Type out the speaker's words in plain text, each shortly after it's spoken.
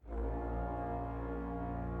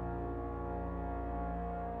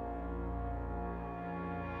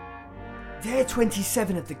Day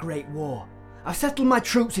 27 of the Great War. I've settled my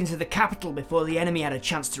troops into the capital before the enemy had a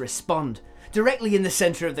chance to respond, directly in the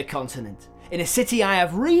centre of the continent, in a city I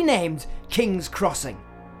have renamed King's Crossing.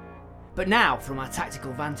 But now, from our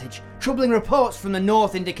tactical vantage, troubling reports from the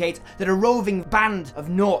north indicate that a roving band of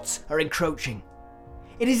Nauts are encroaching.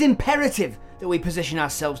 It is imperative that we position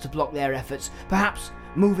ourselves to block their efforts, perhaps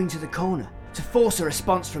moving to the corner, to force a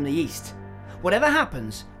response from the east. Whatever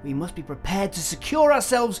happens, we must be prepared to secure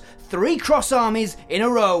ourselves 3 cross armies in a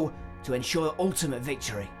row to ensure ultimate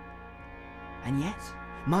victory. And yet,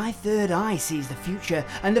 my third eye sees the future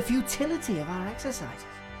and the futility of our exercises.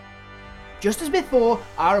 Just as before,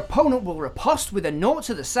 our opponent will riposte with a Naut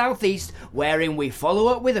to the southeast, wherein we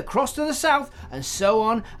follow up with a cross to the south, and so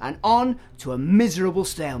on and on to a miserable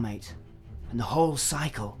stalemate. And the whole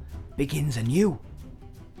cycle begins anew.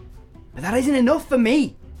 But that isn't enough for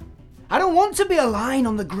me. I don't want to be a line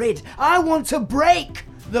on the grid. I want to break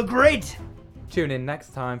the grid. Tune in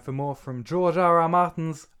next time for more from George R.R.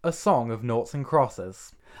 Martin's A Song of Naughts and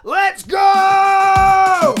Crosses. Let's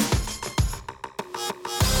go!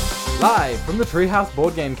 Live from the Treehouse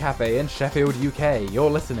Board Game Cafe in Sheffield, UK,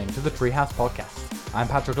 you're listening to the Treehouse Podcast. I'm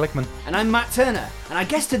Patrick Lickman. And I'm Matt Turner, and our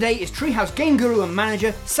guest today is Treehouse game guru and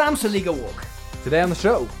manager Sam Saliga-Walk. Today on the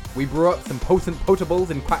show, we brew up some potent potables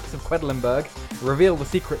in quacks of Quedlinburg, reveal the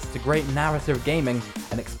secrets to great narrative gaming,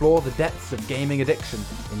 and explore the depths of gaming addiction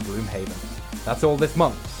in Gloomhaven. That's all this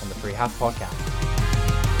month on the Treehouse Podcast.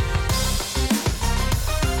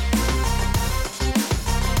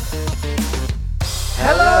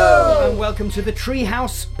 Hello, and welcome to the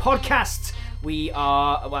Treehouse Podcast.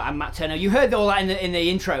 I'm Matt Turner. You heard all that in the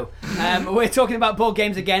intro. We're talking about board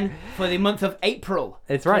games again for the month of April.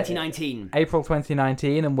 It's right. 2019. April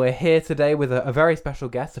 2019, and we're here today with a very special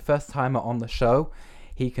guest, a first timer on the show.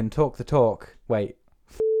 He can talk the talk. Wait.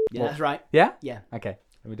 Yeah, that's right. Yeah? Yeah. Okay,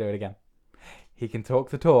 let me do it again. He can talk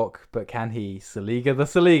the talk, but can he Saliga the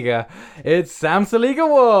Saliga? It's Sam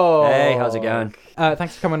Saliga-Walk! Hey, how's it going?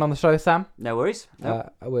 Thanks for coming on the show, Sam. No worries.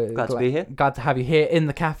 We're glad to be here. Glad to have you here in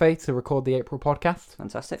the cafe to record the April podcast.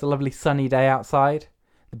 Fantastic. It's a lovely sunny day outside.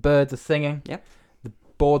 The birds are singing. Yep. The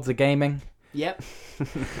boards are gaming. Yep.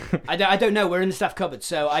 I don't know. We're in the staff cupboard,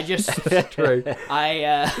 so I just... True. There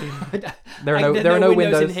There are no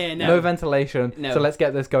windows in here, no ventilation. No. So let's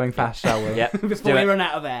get this going fast, shall we? Yep. Before we run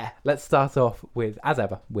out of air. Let's start off with, as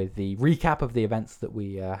ever, with the recap of the events that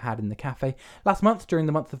we had in the cafe last month during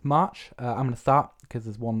the month of March. I'm going to start because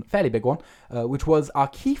there's one fairly big one, which was our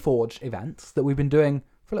Keyforge events that we've been doing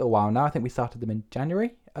for a little while now. I think we started them in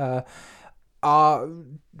January. Are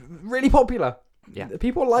really popular. Yeah.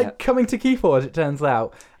 People like coming to Keyforge, it turns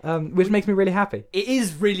out, which makes me really happy. It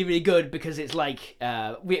is really, really good because it's like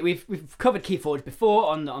we've covered Keyforge before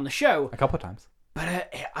on the show A couple of times.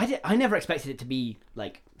 but I never expected it to be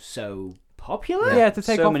like so popular. Yeah, to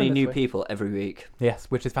take so off many in this new way. people every week. Yes,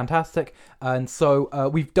 which is fantastic. And so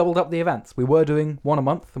we've doubled up the events. We were doing one a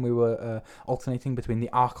month, and we were alternating between the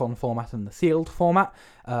Archon format and the sealed format.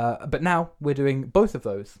 But now we're doing both of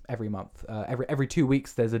those every month. Every 2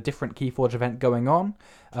 weeks, there's a different Keyforge event going on.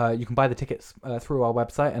 You can buy the tickets through our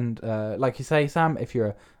website. And like you say, Sam, if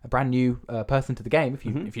you're a brand new person to the game,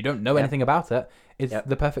 if you don't know anything about it, it's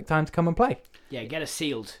the perfect time to come and play. Yeah, get a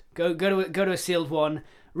sealed. Go to a sealed one.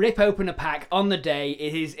 Rip open a pack on the day.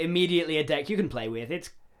 It is immediately a deck you can play with.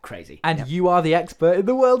 It's crazy. And you are the expert in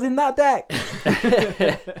the world in that deck.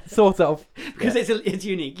 Sort of. Because it's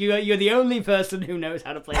unique. You're the only person who knows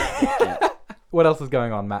how to play that deck. What else is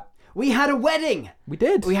going on, Matt? We had a wedding. We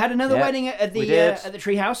did. We had another wedding at the we did. at the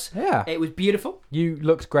treehouse. Yeah. It was beautiful. You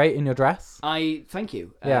looked great in your dress. Thank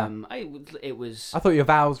you. Yeah. It was. I thought your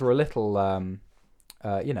vows were a little, on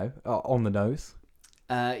the nose.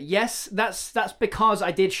 Yes, that's because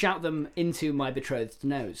I did shout them into my betrothed's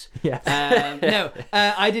nose. Yes. No,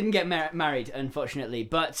 I didn't get married, unfortunately,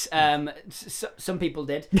 but some people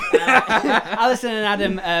did. Alison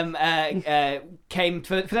and Adam came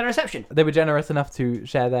for their reception. They were generous enough to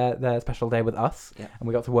share their special day with us, and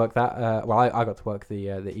we got to work that. I got to work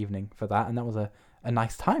the evening for that, and that was a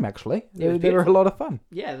nice time, actually. They were a lot of fun.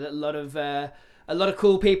 Yeah, a lot of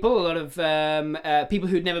cool people, a lot of people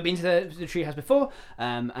who'd never been to the treehouse before,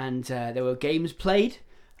 and there were games played.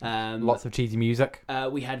 Lots of cheesy music.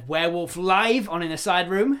 We had Werewolf Live on in a side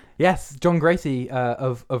room. Yes, John Gracie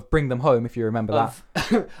of Bring Them Home, if you remember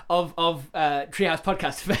that. of Treehouse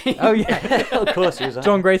Podcast fame. Oh yeah, Of course he was.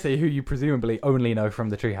 John Gracie, who you presumably only know from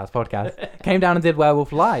the Treehouse Podcast, came down and did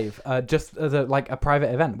Werewolf Live, just as a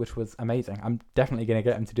private event, which was amazing. I'm definitely going to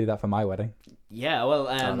get him to do that for my wedding. Yeah, well,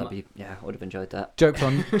 I would have enjoyed that. Jokes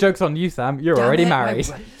on you, Sam. You're damn already it, married.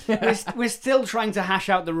 we're still trying to hash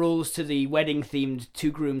out the rules to the wedding-themed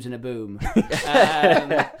Two Grooms and a Boom.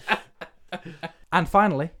 And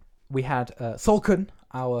finally, we had Solkun,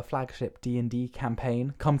 our flagship D&D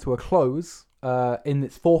campaign, come to a close in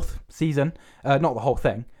its 4th season. Not the whole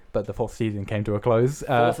thing, but the 4th season came to a close.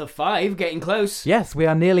 4th of 5, getting close. Yes, we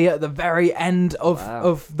are nearly at the very end of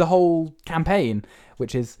Wow. the whole campaign,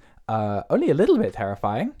 which is only a little bit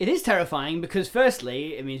terrifying. It is terrifying because,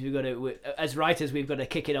 firstly, it means as writers, we've got to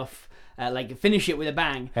kick it off, finish it with a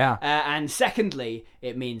bang. Yeah. And secondly,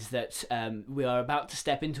 it means that we are about to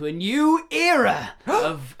step into a new era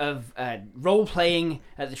of role-playing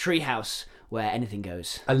at the Treehouse, where anything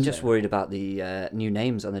goes. I'm just worried about the new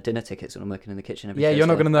names on the dinner tickets when I'm working in the kitchen every Yeah, you're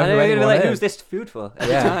not Thursday. going to know I who you're gonna be anyone like, is. who's this food for?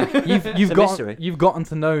 Every Yeah, time. you've gotten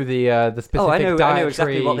to know the specific Oh, I know dietary...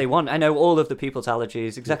 exactly what they want. I know all of the people's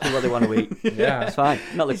allergies, exactly what they want to eat. Yeah. It's fine.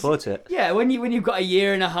 I'm not looking forward to it. Yeah, when you've got a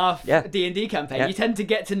year and a half Yeah. D&D campaign, Yeah. you tend to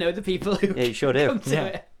get to know the people who Yeah, you sure do. come to Yeah.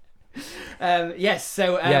 it. Yes,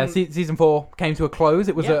 so season 4 came to a close.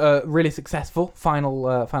 It was Yeah. a really successful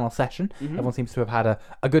final session. Mhm. Everyone seems to have had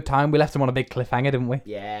a good time. We left them on a big cliffhanger, didn't we?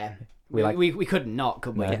 yeah, We like- we couldn't not,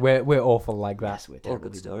 could we? No, we're awful like that. Yes, we're All terrible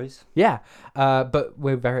good people. stories. Yeah, but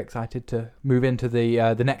we're very excited to move into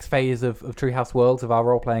the next phase of Treehouse Worlds of our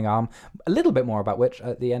role-playing arm. A little bit more about which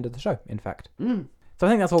at the end of the show, in fact. Mm. So I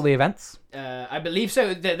think that's all the events. I believe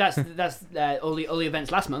so. That's all the events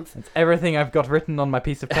last month. It's everything I've got written on my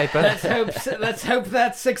piece of paper. Let's hope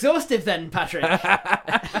that's exhaustive then, Patrick.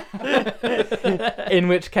 In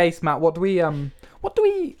which case, Matt, what do we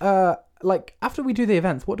like after we do the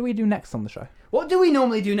events? What do we do next on the show? What do we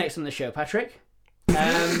normally do next on the show, Patrick?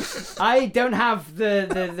 I don't have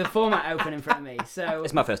the format open in front of me, so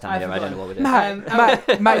It's my first time I've here. I don't know forgotten. what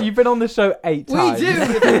we do. Matt, you've been on the show 8 We times.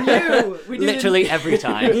 do. We do. Literally every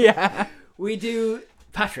time. Yeah. We do.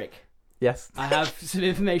 Patrick, Yes. I have some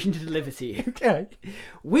information to deliver to you. Okay.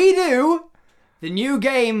 We do the new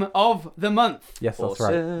game of the month. Yes, that's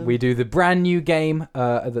right. Awesome. We do the brand new game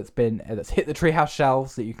that's hit the Treehouse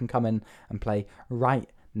shelves that you can come in and play right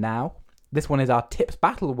now. This one is our Tips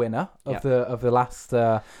Battle winner of the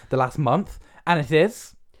last month, and it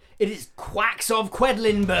is It is Quacks of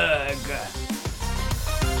Quedlinburg.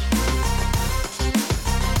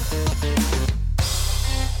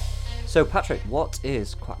 So, Patrick, what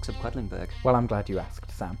is Quacks of Quedlinburg? Well, I'm glad you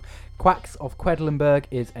asked, Sam. Quacks of Quedlinburg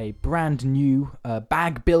is a brand new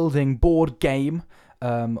bag building board game,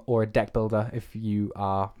 or a deck builder if you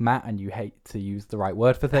are Matt and you hate to use the right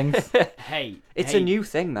word for things. Hey, It's hey, a new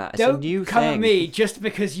thing, Matt. It's Don't a new come thing. at me just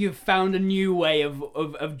because you've found a new way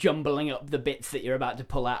of jumbling up the bits that you're about to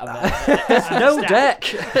pull out of that. No deck.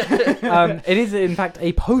 It is, in fact,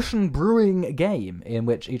 a potion brewing game in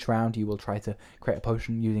which each round you will try to create a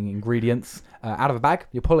potion using ingredients out of a bag.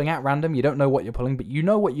 You're pulling at random. You don't know what you're pulling, but you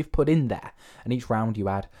know what you've put in there. And each round you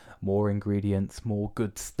add more ingredients, more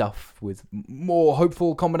good stuff with more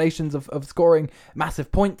hopeful combinations of scoring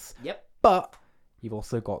massive points. Yep. But you've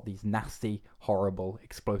also got these nasty, horrible,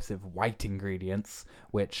 explosive white ingredients,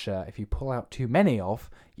 which if you pull out too many of,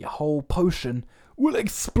 your whole potion will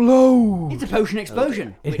explode. It's a potion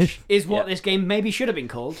explosion, It which is what Yeah. this game maybe should have been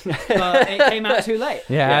called, but it came out too late.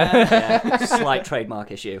 Yeah. Yeah, slight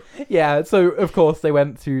trademark issue. Yeah, so of course they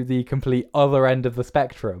went to the complete other end of the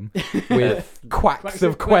spectrum with Quacks Quacks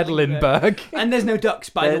of of Quedlinburg. Quedlinburg. And there's no ducks,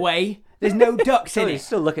 by the way. There's no ducks So in you're it.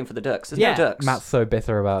 still looking for the ducks. There's Yeah. no ducks. Matt's so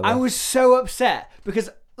bitter about this. I was so upset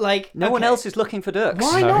because, like, No one okay, else is looking for ducks.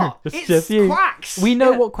 Why No, not? it's It's just you. Quacks. We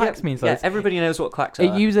know Yeah, what Quacks yeah, means, though. Yeah, everybody knows what quacks are.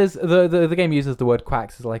 It uses the game uses the word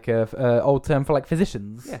quacks as like a old term for like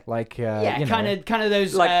physicians. Yeah. Like Yeah, you know. kind of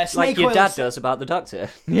those like snake your oil dad does about the doctor.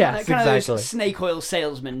 Yes, kind of exactly. those snake oil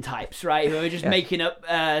salesman types, right? Who are just Yeah. making up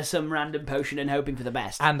some random potion and hoping for the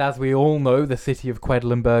best. And as we all know, the city of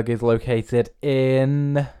Quedlinburg is located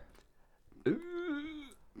in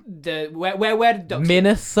Where did ducks?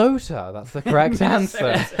 Minnesota. That's the correct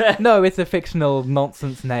answer. No, it's a fictional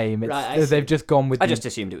nonsense name. It's, Right, I see. they've just gone with. I the- just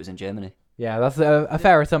assumed it was in Germany. Yeah, that's a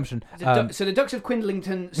fair assumption. So the Ducks of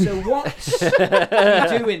Quindlington. So what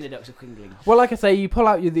do you do in the Ducks of Quindlington? Well, like I say, you pull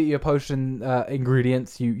out your potion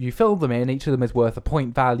ingredients, you fill them in, each of them is worth a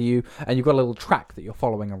point value, and you've got a little track that you're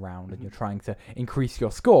following around, and you're trying to increase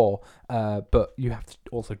your score, but you have to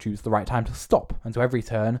also choose the right time to stop. And so every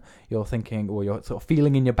turn, you're thinking, or you're sort of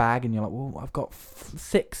feeling in your bag, and you're like, well, I've got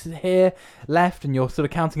 6 here left, and you're sort of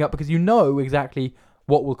counting up because you know exactly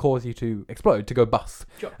what will cause you to explode, to go bust.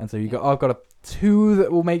 Sure. And so you go, I've got a 2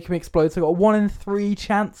 that will make me explode, so I've got a 1 in 3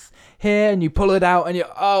 chance here, and you pull it out, and you're,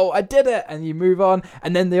 oh, I did it, and you move on,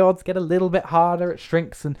 and then the odds get a little bit harder, it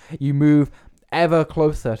shrinks, and you move, ever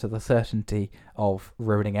closer to the certainty of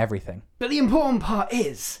ruining everything. But the important part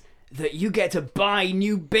is that you get to buy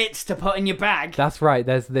new bits to put in your bag. That's right.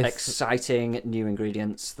 There's this Exciting new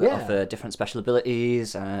ingredients that offer different special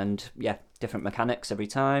abilities and different mechanics every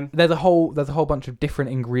time. There's a whole bunch of different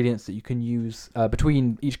ingredients that you can use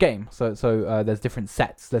between each game. So there's different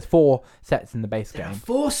sets. There's 4 sets in the base There are game.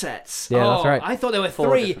 4 sets. Yeah, that's right. I thought there were 4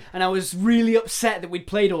 3, different. and I was really upset that we'd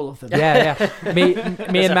played all of them. Yeah. Me There's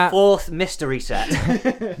and a Matt 4th mystery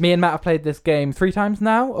set. Me and Matt have played this game 3 times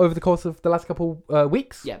now over the course of the last couple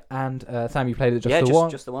weeks. Yeah. And Sam, you played it just the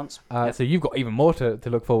once. Just the once. So you've got even more to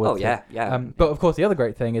look forward Oh, to. yeah. But of course, the other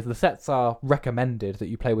great thing is the sets are recommended that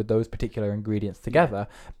you play with those particular ingredients together.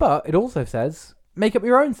 But it also says make up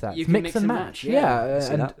your own sets, You can mix and match, yeah.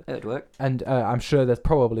 See that? It would work. And I'm sure there's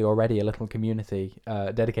probably already a little community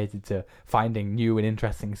dedicated to finding new and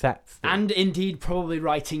interesting sets. And indeed, probably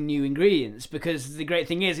writing new ingredients, because the great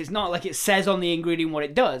thing is, it's not like it says on the ingredient what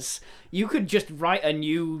it does. You could just write a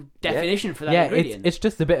new definition for that ingredient. It's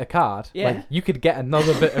just a bit of card. Yeah. Like, you could get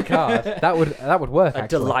another bit of card. That would work. A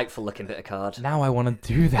actually. delightful looking bit of card. Now I want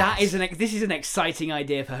to do that. This is an exciting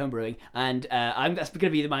idea for homebrewing, and that's going to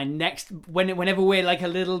be my next. Whenever we're like a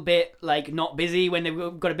little bit like not busy, when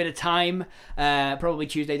we've got a bit of time, probably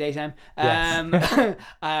Tuesday daytime. Yes.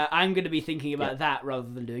 I'm going to be thinking about that rather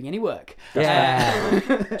than doing any work.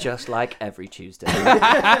 Yeah. Just like every Tuesday.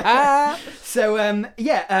 So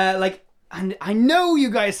and I know you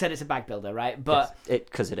guys said it's a bag builder, right? But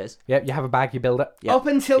Because it is. Yep. You have a bag. You build it. Yeah. up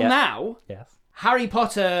until Yeah. now, Yes. Harry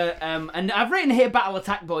Potter, and I've written here Battle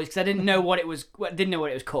Attack Boys because I didn't know what it was. Didn't know what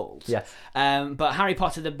it was called. Yes. But Harry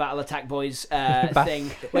Potter, the Battle Attack Boys thing,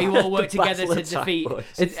 where you all work The together Battle to Attack defeat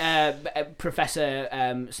Boys.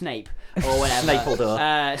 Professor Snape or whatever.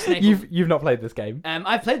 Snapledore. Snape. You've not played this game.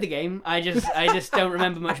 I've played the game. I just don't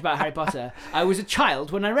remember much about Harry Potter. I was a child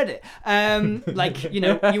when I read it. Like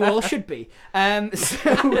you all should be.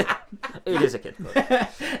 So It is a kid book.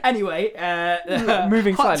 anyway,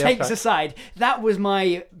 Moving hot slightly off takes track. aside, that was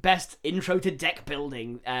my best intro to deck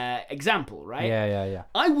building example, right? Yeah.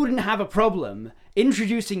 I wouldn't have a problem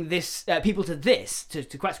introducing this people to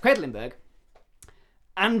Quedlinburg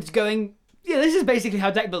and going, yeah, this is basically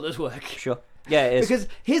how deck builders work. Sure. Yeah, it is. Because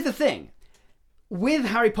here's the thing, with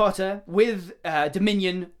Harry Potter, with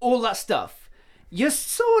Dominion, all that stuff, you're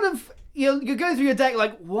sort of you're going through your deck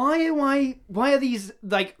like, why are these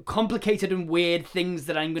like complicated and weird things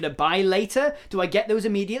that I'm going to buy later? Do I get those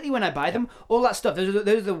immediately when I buy them? All that stuff. Those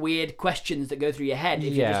are the weird questions that go through your head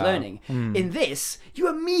if you're just learning. In this, you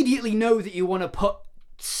immediately know that you want to put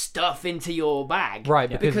stuff into your bag,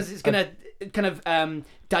 Right, Because it's going to kind of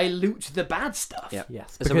dilute the bad stuff. Yeah.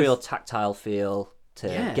 Yes, There's a because- real tactile feel to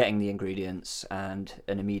Yeah. getting the ingredients and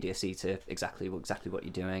an immediacy to exactly what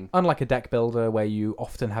you're doing. Unlike a deck builder where you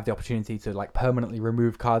often have the opportunity to like permanently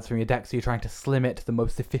remove cards from your deck, so you're trying to slim it to the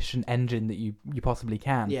most efficient engine that you possibly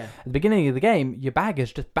can. Yeah. At the beginning of the game, your bag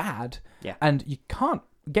is just bad. Yeah. And you can't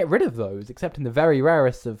get rid of those except in the very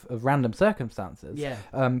rarest of random circumstances. Yeah.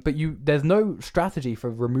 But there's no strategy for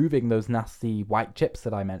removing those nasty white chips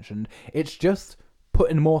that I mentioned. It's just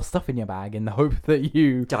putting more stuff in your bag in the hope that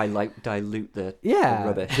you Dilute the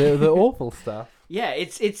rubbish. the awful stuff. Yeah,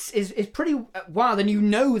 it's pretty wild, and you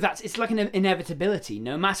know that it's like an inevitability.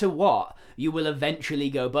 No matter what, you will eventually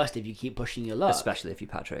go bust if you keep pushing your luck. Especially if you're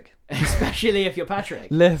Patrick. Especially if you're Patrick.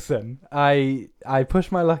 Listen, I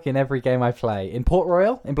push my luck in every game I play. In Port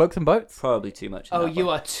Royal, in Blokes and Boats, Probably too much. in Oh, that you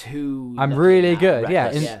one. are too. I'm lucky really now. good. Yeah,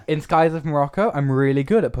 Reckless. in Skies of Morocco, I'm really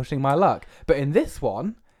good at pushing my luck. But in this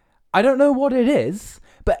one, I don't know what it is,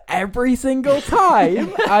 but every single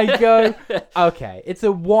time I go, okay, it's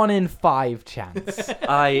a 1 in 5 chance.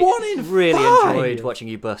 I 1 in really 5. enjoyed watching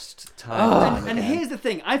you bust time and time And again. here's the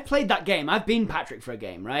thing: I've played that game. I've been Patrick for a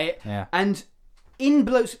game, right? Yeah. And in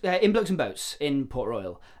Blokes and Boats in Port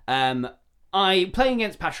Royal, I playing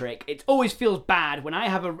against Patrick. It always feels bad when I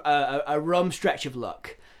have a rum stretch of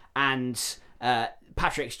luck, and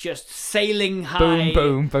Patrick's just sailing high. Boom,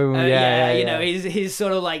 boom, boom. Yeah. You know, his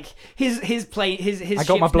sort of like his plane, his I got ships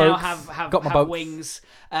my now blokes, have got my boats. wings,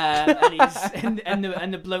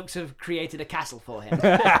 and the blokes have created a castle for him,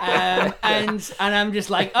 and I'm just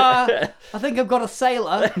like, I think I've got a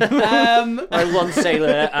sailor, My one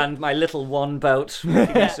sailor and my little one boat.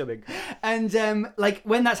 Swimming. and like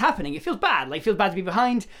when that's happening, it feels bad. Like, it feels bad to be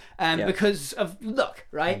behind, because of luck,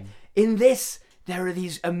 right? In this, there are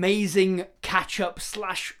these amazing catch-up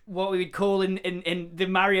 / what we would call in the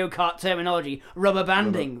Mario Kart terminology, rubber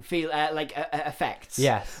banding effects.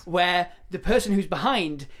 Yes. Where the person who's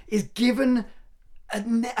behind is given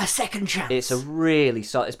a second chance. It's a really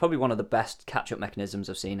it's probably one of the best catch-up mechanisms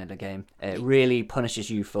I've seen in a game. It really punishes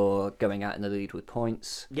you for going out in the lead with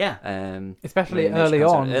points. Yeah. Especially really makes early you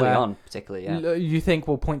on, consider- where early on, particularly. Yeah. you think,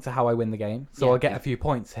 well, points are how I win the game, so Yeah, I'll get yeah. a few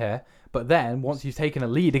points here. But then, once you've taken a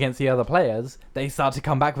lead against the other players, they start to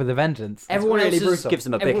come back with a vengeance. Everyone it's really else is- brutal. Gives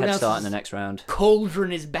them a big Everyone head start in else's- the next round.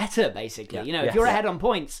 Cauldron is better, basically. Yeah. You know, Yes. if you're ahead on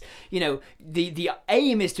points, you know, the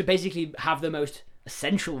aim is to basically have the most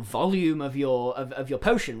essential volume of your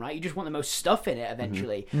potion, right? You just want the most stuff in it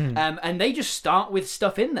eventually. And they just start with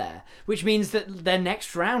stuff in there, which means that their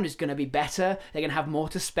next round is going to be better. They're going to have more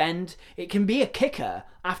to spend. It can be a kicker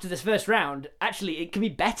after this first round. Actually, it can be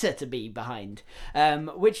better to be behind,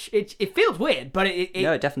 which it feels weird, but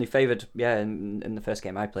No, it definitely favoured. Yeah, in the first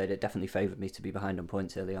game I played, it definitely favoured me to be behind on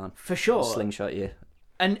points early on. for sure. Slingshot you.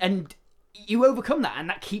 and you overcome that, and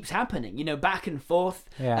that keeps happening, you know, back and forth.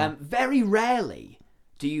 Yeah. Very rarely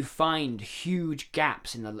do you find huge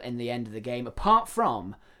gaps in the end of the game, apart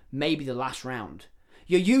from maybe the last round.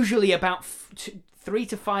 You're usually about 3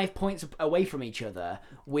 to 5 points away from each other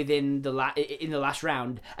within in the last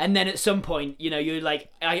round, and then at some point, you know, you're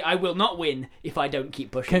like, I will not win if I don't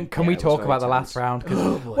keep pushing. Can we it was talk very about the tense. last round?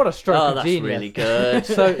 'Cause what a stroke Oh, of that's genius! really good.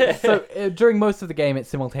 So during most of the game, it's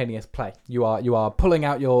simultaneous play. You are pulling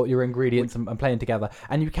out your ingredients and playing together,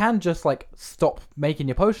 and you can just like stop making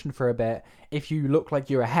your potion for a bit if you look like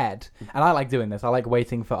you're ahead. And I like doing this. I like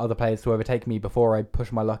waiting for other players to overtake me before I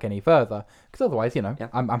push my luck any further, because otherwise, you know, Yeah.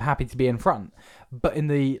 I'm happy to be in front. But in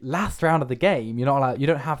the last round of the game, you're not allowed. You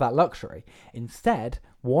don't have that luxury. Instead,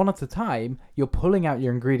 one at a time, you're pulling out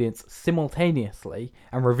your ingredients simultaneously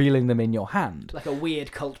and revealing them in your hand. Like a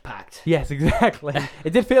weird cult pact. Yes, exactly.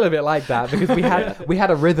 It did feel a bit like that because we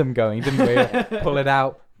had a rhythm going, didn't we? Pull it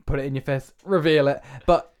out, put it in your fist, reveal it.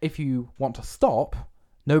 But if you want to stop,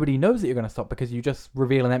 nobody knows that you're going to stop because you just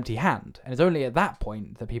reveal an empty hand, and it's only at that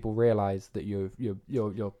point that people realise that you're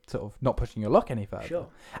sort of not pushing your luck any further. Sure.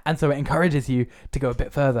 And so it encourages you to go a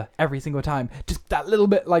bit further every single time, just that little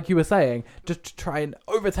bit, like you were saying, just to try and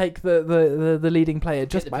overtake the leading player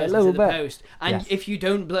just Get the by a person little to the bit. post. And Yes. if you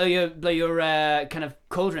don't blow your kind of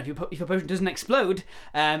cauldron, if your potion doesn't explode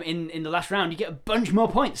in the last round, you get a bunch more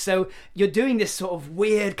points. So you're doing this sort of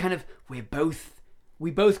weird kind of we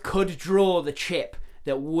both could draw the chip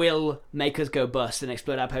that will make us go bust and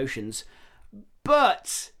explode our potions,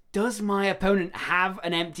 but does my opponent have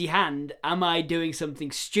an empty hand? Am I doing something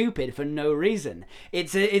stupid for no reason?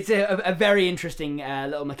 It's a very interesting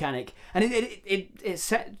little mechanic, and it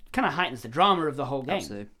kind of heightens the drama of the whole game.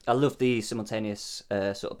 Absolutely. I love the simultaneous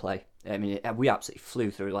sort of play. I mean, we absolutely flew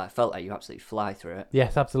through it. Like, I felt like you absolutely fly through it.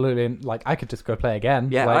 Yes, absolutely. And, like, I could just go play again.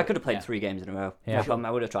 Yeah, Like, I could have played Yeah. 3 games in a row. Yeah. No problem. I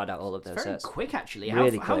would have tried out all of those Very sets. quick, actually.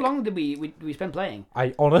 Really How quick. long did we spend playing?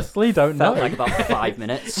 I honestly don't know. Felt like about 5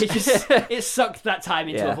 minutes. It sucked that time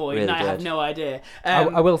into Yeah, a void, really and I have did. no idea.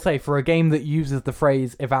 I will say, for a game that uses the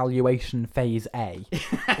phrase evaluation phase A,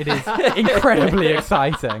 it is incredibly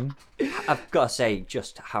exciting. I've got to say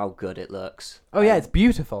just how good it looks. Oh yeah, it's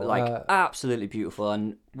beautiful. Like, absolutely beautiful.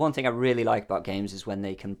 And one thing I really like about games is when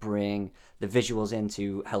they can bring the visuals in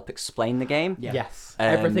to help explain the game. Yeah. Yes, Um,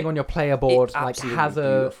 everything on your player board it's like absolutely has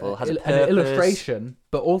beautiful, has a an purpose, illustration,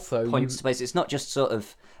 but also Points to places. It's not just sort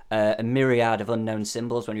of a myriad of unknown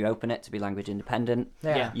symbols when you open it to be language independent.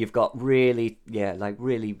 Yeah. You've got really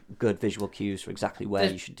good visual cues for exactly where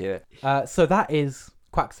you should do it. So that is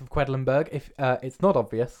Quacks of Quedlinburg. If it's not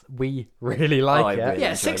obvious, we really like I it. really- Yeah,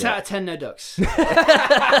 enjoyed 6 it. out of 10 no ducks.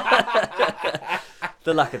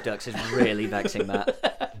 The lack of ducks is really vexing, Matt.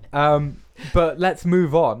 But let's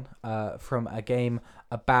move on from a game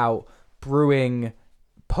about brewing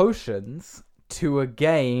potions to a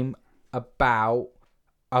game about...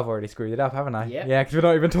 I've already screwed it up, haven't I? Yep. Yeah, because we're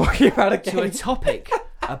not even talking about a To a game. topic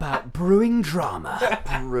about brewing drama.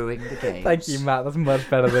 Brewing the games. Thank you, Matt. That's much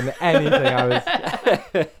better than anything I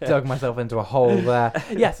was... dug myself into a hole there.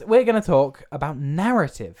 Yes, we're going to talk about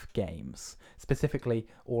narrative games. Specifically,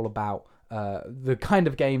 all about the kind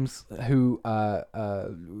of games who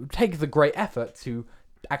take the great effort to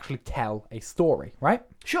actually tell a story, right?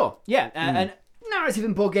 Sure, yeah. And narrative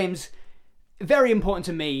in board games, very important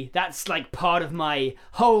to me. That's like part of my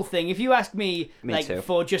whole thing. If you ask me, Me like, too.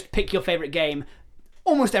 for just pick your favourite game,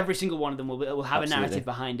 almost every single one of them will have Absolutely. a narrative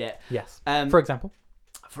behind it. Yes. Um, For example.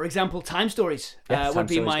 For example, Time Stories Yes, would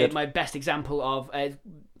be Time Stories, good. my best example of...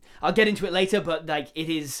 I'll get into it later, but like it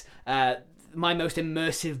is my most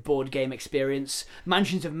immersive board game experience.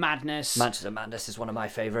 Mansions of Madness. Mansions of Madness is one of my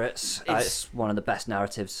favourites. It's- It's one of the best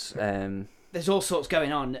narratives. There's all sorts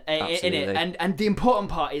going on in Absolutely. it, and the important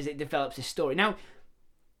part is it develops a story. Now,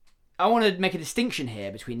 I want to make a distinction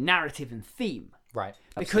here between narrative and theme. Right.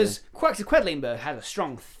 Because Quacks of Quedlinburg has a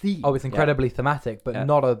strong theme. Oh, it's incredibly thematic, but Yeah.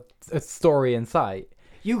 not a story in sight.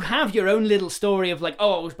 You have your own little story of like,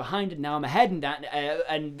 oh, I was behind and now I'm ahead,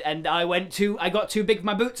 and I got too big for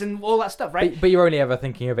my boots and all that stuff, right? But you're only ever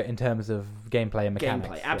thinking of it in terms of gameplay and mechanics.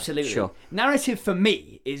 Gameplay, Yeah. absolutely. Sure. Narrative for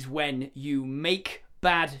me is when you make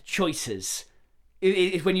bad choices.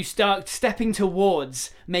 Is when you start stepping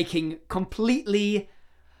towards making completely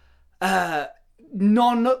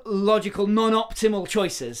non-logical, non-optimal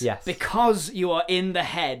choices. Yes. Because you are in the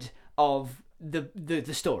head of the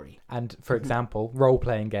story. And for example,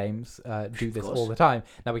 role-playing games do this course. all the time.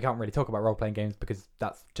 Now, we can't really talk about role-playing games because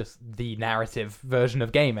that's just the narrative version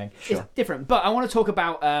of gaming. It's different. But I want to talk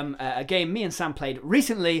about a game me and Sam played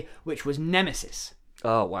recently, which was Nemesis.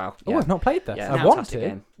 Oh wow! Oh, Yeah. I've not played this. Yeah, I want fantastic to.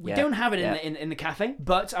 game. We Yeah. don't have it Yeah. in the cafe,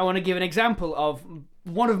 but I want to give an example of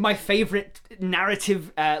one of my favorite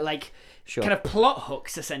narrative Sure. kind of plot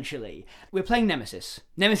hooks. Essentially, we're playing Nemesis.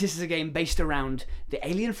 Nemesis is a game based around the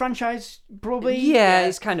Alien franchise, probably. Yeah,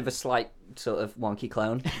 it's kind of a slight sort of wonky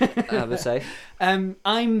clone, I would say.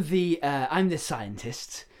 I'm the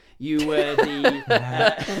scientist. You were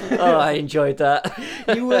the. Oh, I enjoyed that.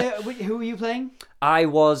 You were. Who were you playing? I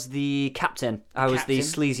was the captain. I was the Captain.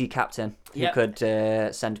 sleazy captain who Yep.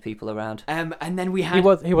 could send people around. And then we had.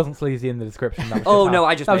 He wasn't sleazy in the description. That was Oh just no, how,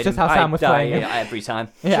 I just that made was just him. how Sam was playing him. every time.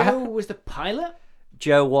 Yeah. Joe was the pilot,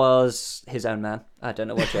 Joe was his own man. I don't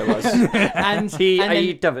know what Joe was. and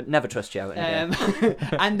You never trust Joe in a game.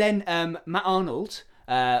 and then Matt Arnold.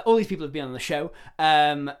 All these people have been on the show.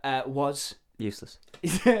 Was Useless.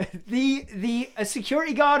 a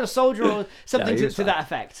security guard, a soldier, or something he was to fine. that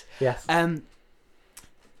effect. Yes.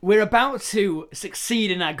 We're about to succeed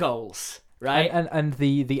in our goals, right? And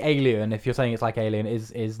the Alien, if you're saying it's like Alien,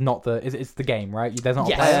 is not it's the game, right? There's not a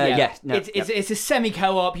Yes, player. yeah. yeah, no, It's a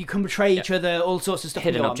semi-co-op. You can betray each other, all sorts of stuff.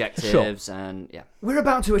 Hidden can go on. objectives and yeah. We're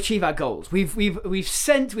about to achieve our goals.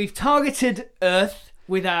 We've targeted Earth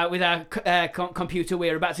with our computer.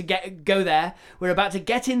 We're about to go there. We're about to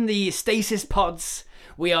get in the stasis pods.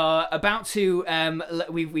 We are about to.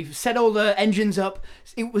 We've set all the engines up.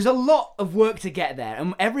 It was a lot of work to get there,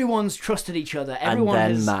 and everyone's trusted each other. Everyone And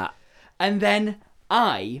then has, Matt and then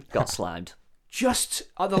I got slimed. just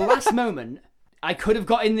at the last moment, I could have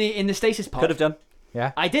got in the stasis pod. Could have done.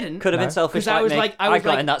 Yeah. I didn't. Could have No. been selfish. 'Cause I was me. like- I I was got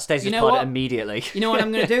like, in that stasis you know pod what? immediately. You know what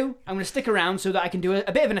I'm going to do? I'm going to stick around so that I can do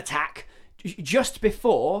a bit of an attack just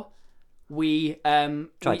before we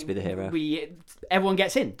Tried to be the hero. Everyone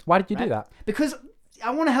gets in. Why did you do Right? that? Because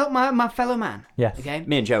I want to help my fellow man. Yes. Okay.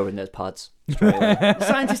 Me and Joe were in those pods. Straight away.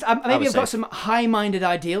 Scientist. Maybe was I've got safe. some high-minded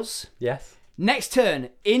ideals. Yes. Next turn,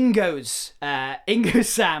 in goes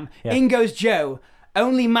Sam. Yeah. In goes Joe.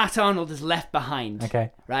 Only Matt Arnold is left behind.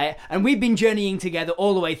 Okay. Right? And we've been journeying together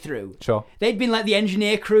all the way through. Sure. They'd been like the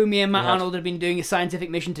engineer crew. Me and Matt We had. Arnold had been doing a scientific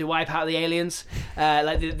mission to wipe out the aliens,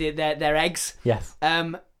 like their eggs. Yes.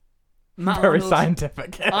 Matt Very Arnold,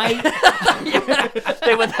 scientific.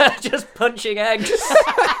 They were there just punching eggs,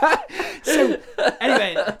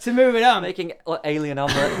 Anyway, to move it on. making alien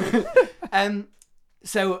omelette.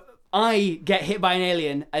 So I get hit by an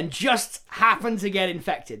alien and just happen to get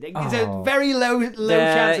infected. It's Oh. a very low chance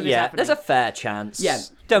of this Yeah, happening. there's a fair chance. Yeah,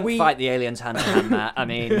 Don't we- fight the aliens hand to hand, Matt. I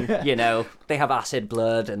mean, you know, they have acid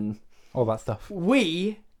blood and All that stuff.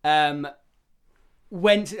 We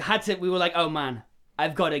we were like, oh man,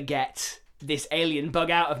 I've got to get this alien bug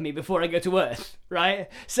out of me before I go to Earth, right?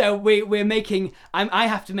 So we're making. I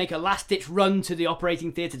have to make a last ditch run to the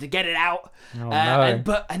operating theatre to get it out. Oh,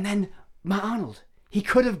 no. And then Matt Arnold, he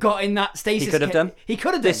could have got in that stasis. He could have done. He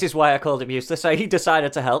could have done. this is why I called him useless. So he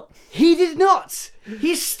decided to help. He did not.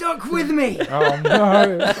 He's stuck with me, Oh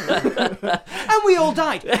no. and we all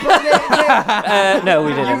died. But No,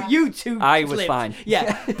 we didn't. you two. I was lived. fine.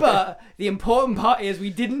 Yeah, but the important part is we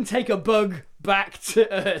didn't take a bug back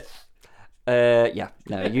to Earth. Yeah,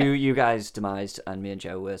 no, you guys demised, and me and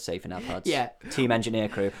Joe were safe in our pods. Yeah. Team engineer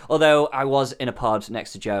crew. Although I was in a pod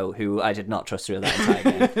next to Joe, who I did not trust through that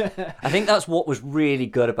entire game. I think that's what was really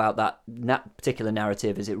good about that particular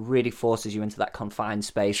narrative, is it really forces you into that confined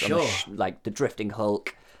space, on the Sure. like the drifting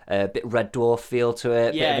Hulk, a bit Red Dwarf feel to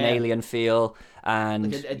it, Yeah, bit of an yeah. alien feel,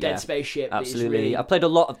 and Like a dead spaceship. that is Absolutely, really- I played a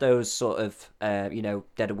lot of those sort of,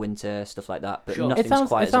 Dead of Winter stuff like that, but Sure. nothing's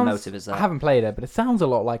quite as emotive as that. I haven't played it, but it sounds a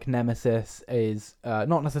lot like Nemesis is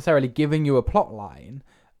not necessarily giving you a plot line,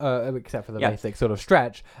 except for the Yeah. basic sort of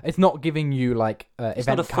stretch. It's not giving you like It's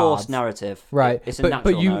event not a cards. forced narrative, Right? It's a but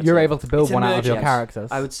natural you're narrative. able to build It's one out of your emergent.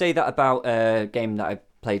 characters. I would say that about a game that I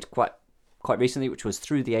played quite recently, which was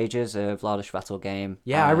Through the Ages, a Vlaada Chvátil game.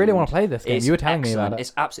 Yeah, I really and want to play this game. it's You were telling me about excellent. it.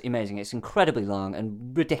 It's absolutely amazing. It's incredibly long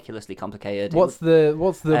and ridiculously complicated. What's the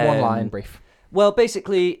one Um, line brief? Well,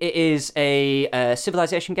 basically, it is a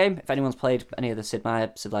civilization game. If anyone's played any of the Sid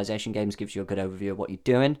Meier civilization games, gives you a good overview of what you're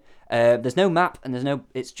doing. There's no map, and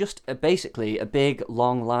it's just basically a big,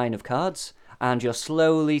 long line of cards, and you're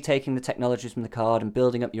slowly taking the technologies from the card and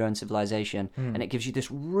building up your own civilization, and it gives you this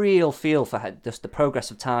real feel for just the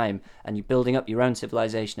progress of time, and you're building up your own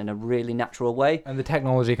civilization in a really natural way. And the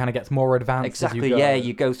technology kind of gets more advanced. Exactly, as you go. yeah,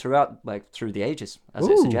 you go through the ages, as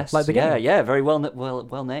it Ooh, suggests. like the game. Yeah, very well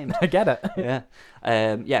named. I get it.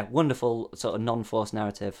 Yeah, wonderful sort of non-forced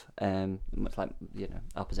narrative, much like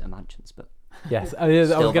opposite of Mansions, but Yes, I was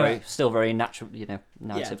gonna. still very natural,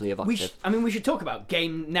 narratively evocative. We should talk about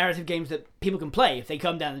narrative games that people can play if they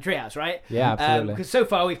come down the treehouse, right? Yeah, absolutely. Because so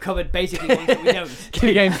far we've covered basically ones that we don't.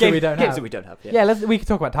 Games that we don't games have. that we don't have. Yeah, we could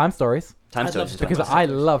talk about time stories. Time I'd love stories to as well. Because I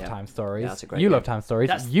love Yeah. time stories. Yeah, that's a great you game. love time stories.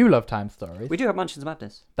 That's- You love time stories. We do have Mansions of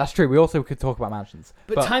Madness. That's true. We also could talk about mansions.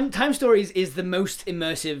 But time stories is the most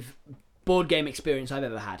immersive board game experience I've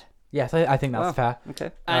ever had, Yes, I think that's Wow. fair.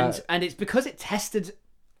 Okay. and it's because it tested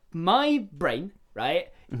my brain, right,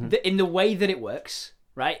 in the way that it works,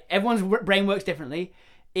 right. Everyone's brain works differently.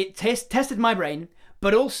 It tested my brain,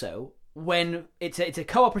 but also when it's a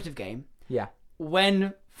cooperative game. Yeah.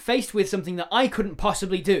 When faced with something that I couldn't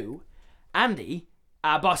possibly do, Andy,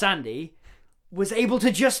 our boss Andy, was able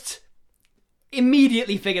to just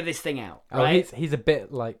immediately figure this thing out, Oh, right? he's a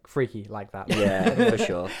bit like freaky like that. Yeah, for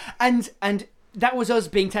sure. And that was us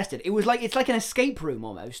being tested. It's like an escape room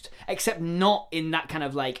almost, except not in that kind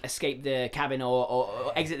of like escape the cabin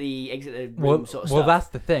or exit the room sort of stuff. Well, that's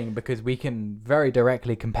the thing, because we can very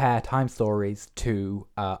directly compare time stories to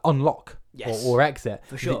Unlock Yes. or Exit,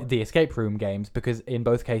 For sure. the escape room games, because in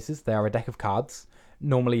both cases they are a deck of cards,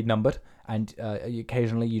 normally numbered, and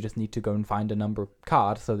occasionally you just need to go and find a number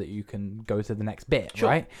card so that you can go to the next bit, Sure.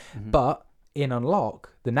 right? But in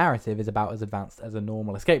Unlock, the narrative is about as advanced as a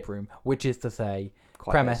normal escape room, which is to say,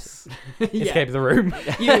 Quite premise, Yeah. escape the room.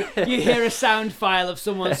 You hear a sound file of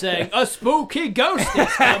someone saying a spooky ghost is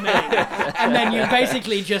coming, and then you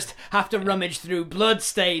basically just have to rummage through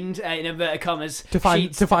blood-stained in inverted commas to find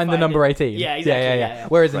sheets the number it. 18. Yeah, exactly. Yeah.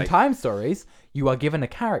 Whereas in Right. time stories, you are given a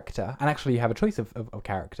character, and actually you have a choice of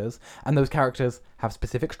characters, and those characters have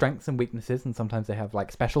specific strengths and weaknesses, and sometimes they have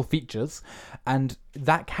like special features, and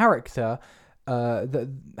that character that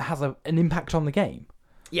has an impact on the game.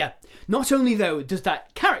 Yeah. Not only though does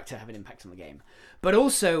that character have an impact on the game, but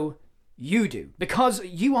also you do, because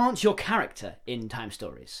you aren't your character in time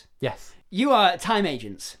stories. Yes. You are time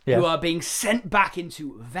agents Yes. who are being sent back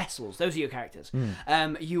into vessels. Those are your characters.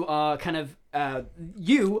 You are kind of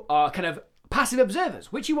passive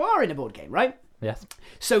observers, which you are in a board game, right? Yes.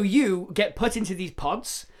 So you get put into these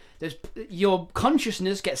pods. Your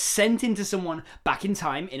consciousness gets sent into someone back in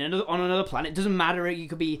time on another planet. It doesn't matter. You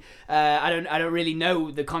could be. I don't really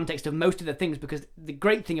know the context of most of the things, because the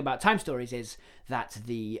great thing about time stories is that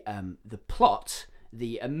the plot,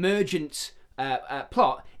 the emergent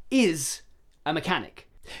plot, is a mechanic.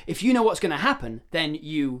 If you know what's going to happen, then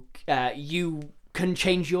you can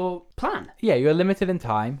change your plan. Yeah, you're limited in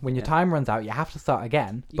time. When your time runs out, you have to start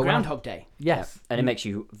again. Your Groundhog Day. Yes. And it makes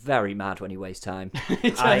you very mad when you waste time.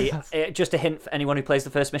 It does. Just a hint for anyone who plays the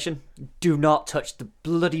first mission: do not touch the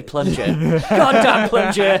bloody plunger. Goddamn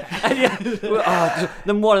plunger!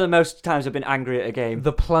 Then one of the most times I've been angry at a game.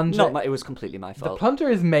 The plunger. It was completely my The fault. plunger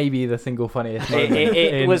is maybe the single funniest moment.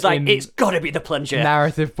 It was like, in it's got to be the plunger.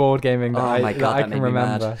 narrative board gaming that, Oh my God, I that can made me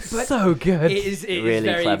mad. remember. But So good. It is Really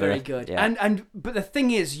very, clever. very good. Yeah. But the thing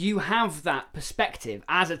is, you have that perspective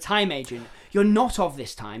as a time agent. You're not of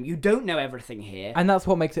this time. You don't know everything here. And that's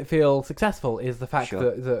what makes it feel successful, is the fact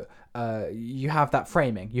Sure. that you have that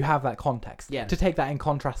framing, you have that context. Yeah. To take that in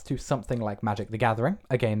contrast to something like Magic the Gathering,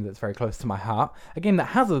 a game that's very close to my heart, a game that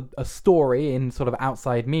has a story in sort of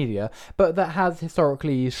outside media, but that has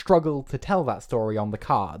historically struggled to tell that story on the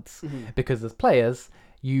cards. Because as players,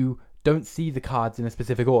 you don't see the cards in a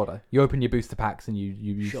specific order. You open your booster packs and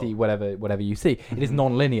you Sure. see whatever you see. It is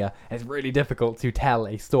non-linear, and it's really difficult to tell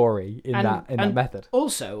a story in that method.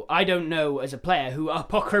 Also, I don't know as a player who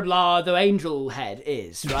Apocrypla the Angel Head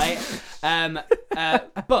is, right?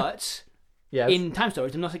 But Yes. in time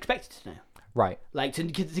stories, I'm not expected to know. Right. Like, to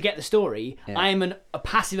get the story, I am a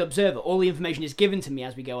passive observer. All the information is given to me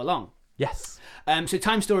as we go along. Yes. So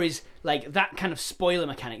time stories, like that kind of spoiler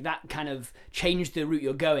mechanic, that kind of change the route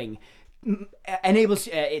you're going, enables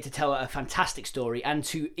it to tell a fantastic story and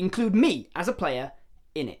to include me as a player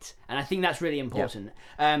in it. And I think that's really important.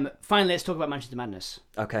 Finally, let's talk about Mansions of Madness.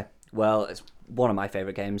 Okay. Well, it's one of my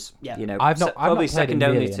favourite games. Yeah. You know, I've not probably played it second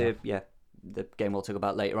only nearly to the game we'll talk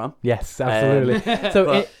about later on. Yes, absolutely. So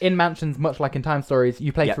but- in Mansions, much like in Time Stories,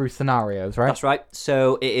 you play Yeah. through scenarios, right? That's right.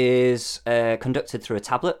 So it is conducted through a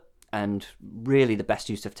tablet, and really the best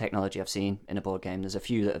use of technology I've seen in a board game. There's a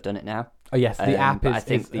few that have done it now. Oh yes, the app but I is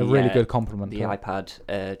think a really good compliment. The to it.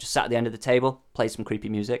 iPad just sat at the end of the table, plays some creepy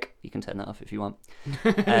music. You can turn that off if you want.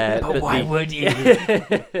 But why would you?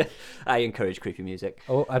 I encourage creepy music.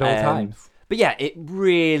 Oh, at all times. But yeah, it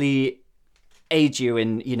really aids you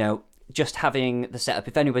in, just having the setup.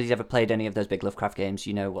 If anybody's ever played any of those big Lovecraft games,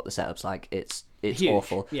 you know what the setup's like. It's Huge,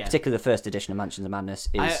 awful. yeah. Particularly the first edition of Mansions of Madness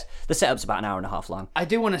the setup's about an hour and a half long. I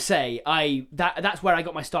do want to say that's where I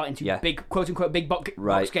got my start into Yeah. big quote unquote big box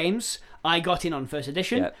Right. games. I got in on first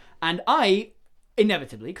edition, Yeah. and I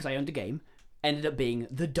inevitably, because I owned a game, ended up being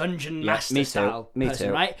the dungeon master me too. style Me person,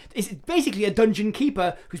 too. right? It's basically a dungeon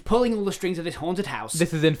keeper who's pulling all the strings of this haunted house.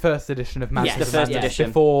 This is in first edition of Mansions Yes, of the first Madness, edition.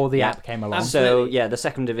 before the Yeah. app came along. Absolutely. So, the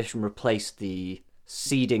second edition replaced the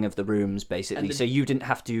seeding of the rooms, basically. So you didn't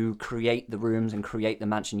have to create the rooms and create the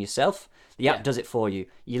mansion yourself. The app Yeah. does it for you.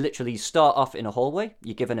 You literally start off in a hallway,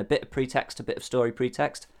 you're given a bit of pretext, a bit of story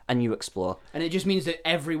pretext, and you explore. And it just means that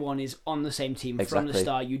everyone is on the same team from the Exactly.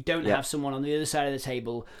 start. You don't Yeah. have someone on the other side of the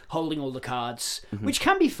table holding all the cards, which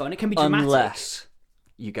can be fun. It can be dramatic. Unless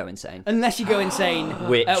you go insane. Unless you go insane,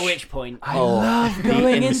 Which- at which point... I love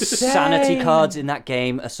going the insanity insane. cards in that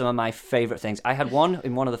game are some of my favourite things. I had one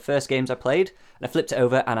in one of the first games I played, and I flipped it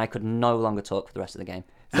over, and I could no longer talk for the rest of the game.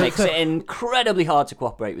 It makes it incredibly hard to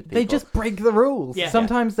cooperate with people. They just break the rules. Yeah.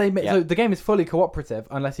 Sometimes they Yeah. so the game is fully cooperative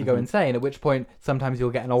unless you go insane, at which point sometimes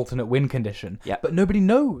you'll get an alternate win condition. Yeah. But nobody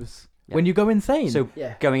knows when you go insane. So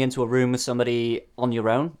Yeah. going into a room with somebody on your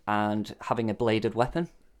own and having a bladed weapon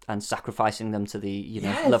and sacrificing them to the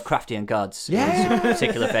Yes. Lovecraftian gods Yeah. is a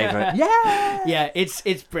particular favourite. yeah, Yeah, it's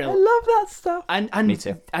I brilliant. love that stuff. And Me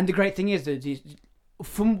too. And the great thing is that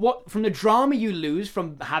from the drama you lose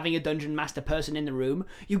from having a dungeon master person in the room,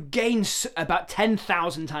 you gain about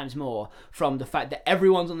 10,000 times more from the fact that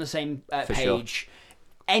everyone's on the same For sure. page.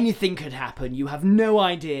 Anything could happen. You have no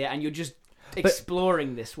idea, and you're just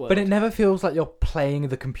exploring this world. But it never feels like you're playing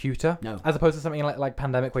the computer, No. as opposed to something like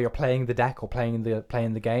Pandemic, where you're playing the deck or playing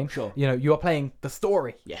the game. Sure. You are playing the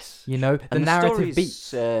story. Yes. The And narrative beat.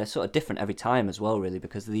 story's sort of different every time as well, really,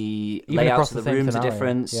 because the Even across layouts of the the same rooms are scenario,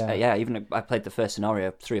 different. yeah. Even I played the first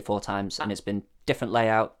scenario 3 or 4 times, and it's been different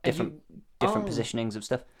layout, different positionings of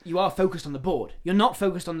stuff. You are focused on the board. You're not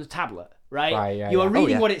focused on the tablet, right? Right, yeah, you are yeah. reading Oh,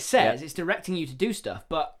 yeah. what it says. Yeah. It's directing you to do stuff.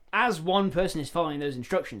 But as one person is following those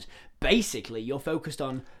instructions, basically you're focused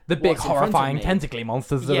on The big what's in front of horrifying me. tentacly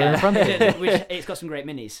monsters that are Yeah, in front of you. which it's got some great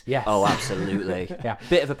minis. Yes. Oh, absolutely. Yeah.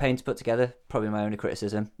 Bit of a pain to put together. Probably my only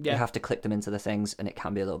criticism. Yeah. You have to click them into the things, and it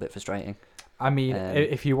can be a little bit frustrating. I mean,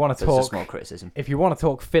 if you want to But it's a talk, small criticism. if you want to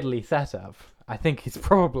talk fiddly setup, I think it's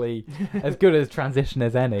probably as good as transition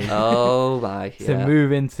as any. Oh my! To Yeah.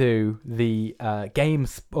 move into the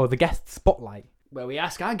or the guest spotlight. Where we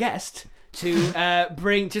ask our guest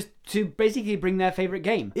to basically bring their favorite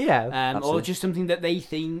game. Yeah. Or Absolutely. just something that they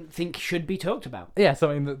think should be talked about. Yeah,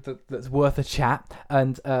 something that's worth a chat.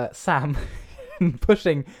 And Sam,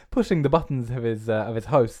 pushing the buttons of his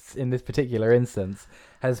hosts in this particular instance,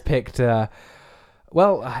 has picked.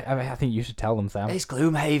 Well, I think you should tell them, Sam. It's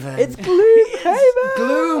Gloomhaven. It's Gloomhaven.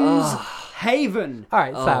 Gloom's Haven. All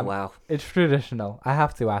right, Oh Sam. wow! It's traditional. I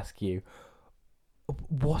have to ask you,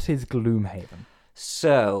 what is Gloomhaven?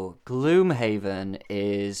 So Gloomhaven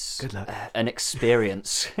is Good luck. an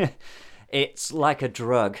experience. It's like a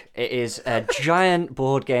drug. It is a giant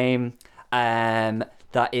board game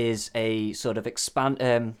that is a sort of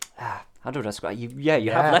how do I describe you? Yeah,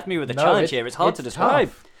 you have left me with a challenge here. It's hard to describe.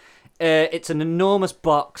 tough. It's an enormous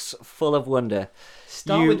box full of wonder.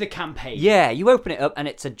 Start with the campaign. Yeah, you open it up and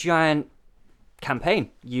it's a giant campaign.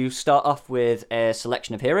 You start off with a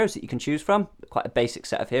selection of heroes that you can choose from, quite a basic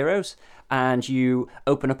set of heroes, and you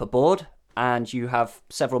open up a board and you have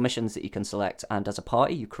several missions that you can select. And as a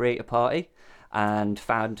party, you create a party and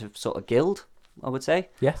found a sort of guild, I would say.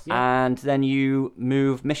 Yes. And then you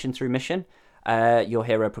move mission through mission. Your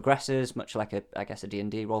hero progresses, much like a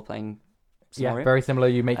D&D role-playing scenario. Yeah, very similar.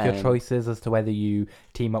 You make your Um, choices as to whether you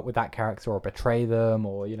team up with that character or betray them,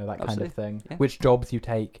 or that kind of Absolutely, thing. yeah. Which jobs you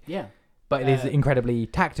take. Yeah. But it is incredibly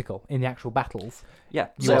tactical in the actual battles. Yeah.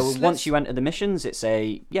 You So are- once you enter the missions, it's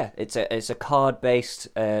a card-based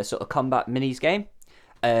sort of combat minis game,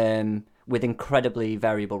 with incredibly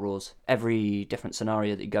variable rules. Every different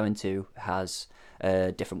scenario that you go into has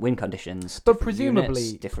different win conditions. But different presumably-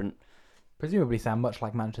 units, different. Presumably, Sam, much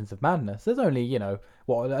like Mansions of Madness, there's only,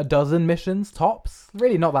 a dozen missions tops?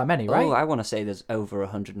 Really not that many, right? Oh, I want to say there's over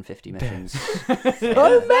 150 missions.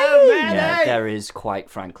 So many! Yeah, there is quite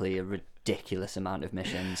frankly a ridiculous amount of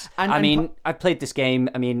missions. And- I and mean, I played this game.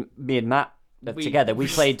 I mean, me and Matt together, we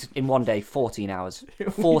played in one day 14 hours.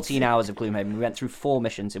 14 hours of Gloomhaven. We went through 4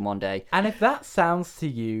 missions in one day. And if that sounds to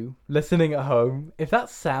you, listening at home, if that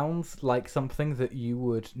sounds like something that you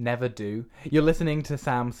would never do, you're listening to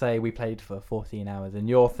Sam say we played for 14 hours, and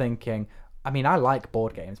you're thinking, I mean, I like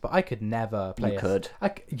board games, but I could never play. You could.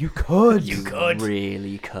 You could. You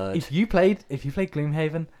really could. If you played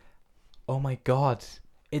Gloomhaven, oh my god,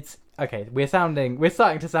 it's okay. We're starting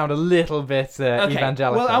to sound a little bit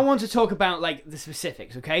evangelical. Well, I want to talk about like the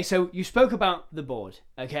specifics. Okay, so you spoke about the board.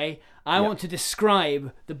 Okay, I want to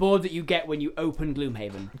describe the board that you get when you open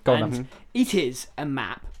Gloomhaven. Go on, and then. it is a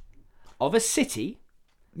map of a city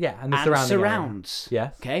Yeah, and the and surrounding surrounds. area.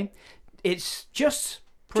 Yes. Okay, it's just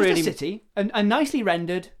Pretty- a city, and nicely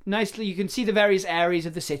rendered. Nicely, you can see the various areas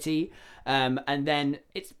of the city, and then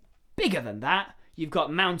it's bigger than that. You've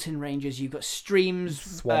got mountain ranges, you've got streams,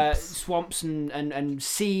 swamps and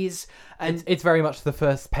seas, and It's very much the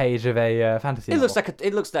first page of a fantasy. It looks novel.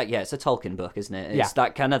 like it's a Tolkien book, isn't it? It's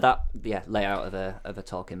that kind of layout of a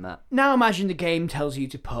Tolkien map. now imagine the game tells you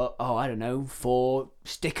to put 4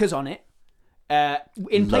 stickers on it,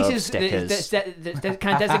 in Love places stickers. that's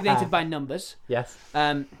kind of designated by numbers. Yes.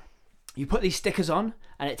 You put these stickers on,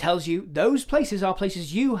 and it tells you those places are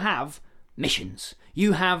places you have missions.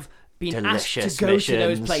 You have been asked Delicious to go to those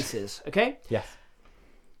missions. places. Okay. Yes.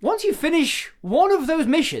 Once you finish one of those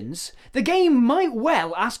missions, the game might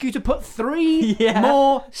well ask you to put 3 Yeah.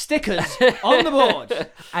 more stickers on the board.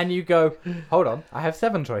 And you go, hold on, I have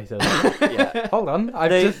 7 choices. Yeah. Hold on, I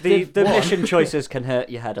The just did one. mission choices can hurt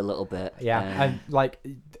your head a little bit. Yeah, and like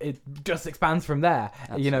it just expands from there.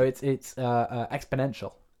 You know, it's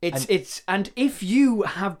exponential. And if you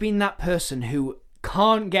have been that person who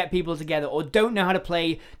can't get people together or don't know how to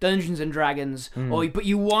play Dungeons and Dragons, but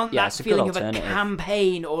you want Yeah, that it's a good feeling of a alternative.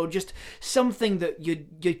 campaign or just something that your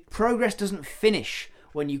progress doesn't finish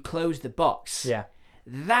when you close the box. Yeah.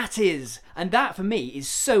 That for me is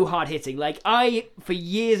so hard hitting. Like I, for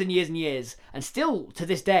years and years and years, and still to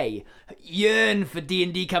this day, yearn for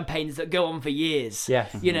D&D campaigns that go on for years.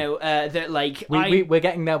 Yes. You know, that like We're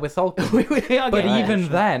getting there with Soul Calibur. we are But getting there. even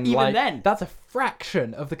then, Even then. that's a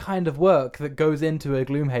fraction of the kind of work that goes into a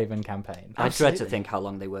Gloomhaven campaign. I dread to Absolutely. think how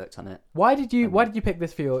long they worked on it. Why did you pick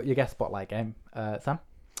this for your guest spotlight game, Sam?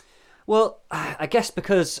 Well, I guess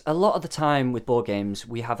because a lot of the time with board games,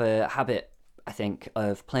 we have a habit, I think,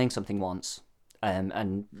 of playing something once.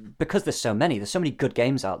 And because there's so many good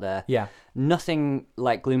games out there. Yeah. Nothing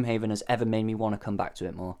like Gloomhaven has ever made me want to come back to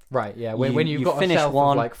it more. Right. Yeah. When you've you got a finish shelf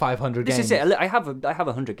one- of like 500 This games. is it. I have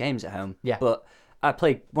 100 games at home. Yeah. But I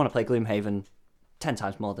want to play Gloomhaven 10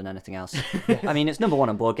 times more than anything else. I mean, it's number 1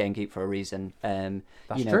 on Board Game Geek for a reason.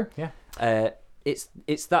 That's true. Yeah.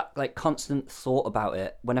 It's that like constant thought about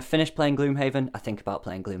it. When I finish playing Gloomhaven, I think about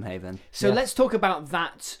playing Gloomhaven. So Yeah. let's talk about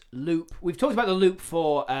that loop. We've talked about the loop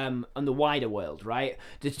for on the wider world, right?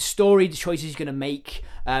 The story, the choices you're going to make,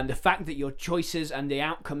 the fact that your choices and the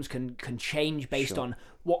outcomes can change based on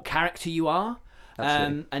what character you are,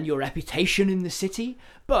 and your reputation in the city.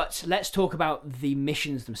 But let's talk about the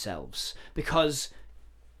missions themselves, because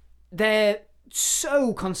they're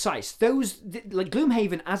so concise. Like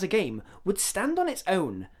Gloomhaven as a game would stand on its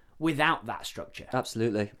own without that structure.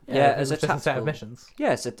 Absolutely. If Yeah, it as was a just a set of tactical missions.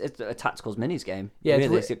 Yeah, it's a tacticals minis game. Yeah, it's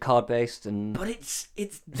really, it's card based and But it's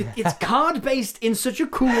card based in such a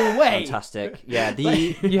cool way. fantastic. Yeah,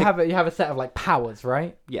 You have a set of like powers,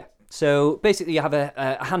 right? yeah. So basically, you have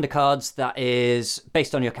a hand of cards that is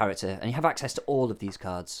based on your character, and you have access to all of these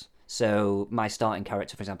cards. So my starting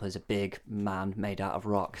character, for example, is a big man made out of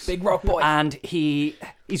rocks. Big rock boy. And he's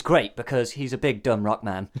great because he's a big dumb rock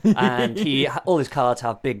man, and all his cards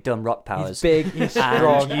have big dumb rock powers. He's big, he's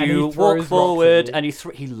strong, And and you he throws walk forward, rocks at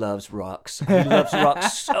and he loves rocks. He loves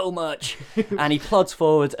rocks so much, and he plods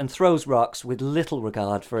forward and throws rocks with little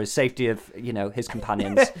regard for his safety of his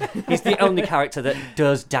companions. He's the only character that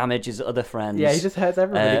does damage his other friends. you. Yeah, he just hurts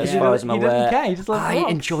everybody. As He far doesn't- as I'm he doesn't aware, care. He just loves I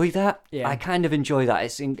rocks. enjoy that. Yeah. I kind of enjoy that.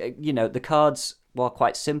 It's the cards, while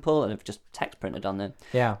quite simple and have just text printed on them.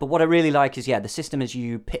 Yeah. But what I really like is the system is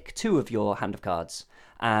you pick 2 of your hand of cards,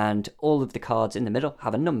 and all of the cards in the middle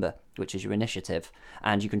have a number, which is your initiative,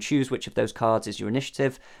 and you can choose which of those cards is your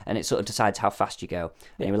initiative, and it sort of decides how fast you go.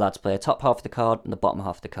 And you're allowed to play the top half of the card and the bottom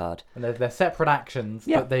half of the card. And they're separate actions,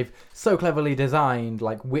 Yeah. but they've so cleverly designed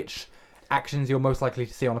like which actions you're most likely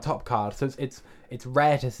to see on a top card. So it's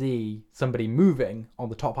rare to see somebody moving on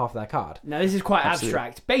the top half of their card. Now, this is quite Absolutely.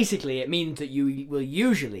 abstract. Basically, it means that you will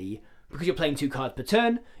usually, because you're playing 2 cards per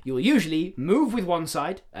turn, you will usually move with one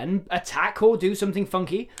side and attack or do something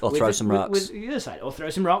funky. Or with throw some rocks. With the other side. Or throw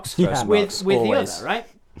some rocks Throw some with rocks, the always. other, right?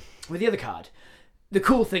 with the other card. The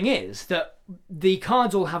cool thing is that the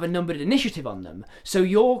cards all have a numbered initiative on them, so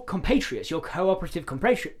your compatriots, your cooperative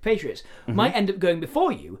compatriots, might end up going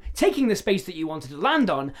before you, taking the space that you wanted to land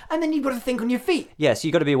on, and then you've got to think on your feet. Yeah, so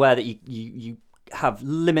you've got to be aware that you have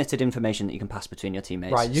limited information that you can pass between your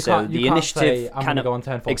teammates. Right, you so can't, the you initiative can't say, I'm going to of go on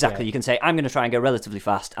turn 48. exactly. You can say, I'm going to try and go relatively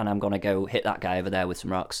fast, and I'm going to go hit that guy over there with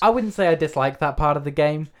some rocks. I wouldn't say I dislike that part of the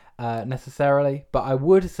game necessarily, but I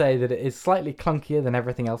would say that it is slightly clunkier than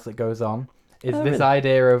everything else that goes on. Is this really?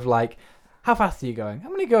 idea of like, how fast are you going? I'm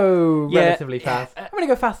going to go relatively fast. I'm going to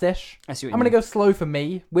go fast-ish. I see what I'm you going to mean. go slow for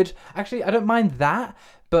me, which actually I don't mind that,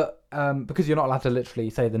 but because you're not allowed to literally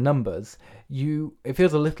say the numbers, it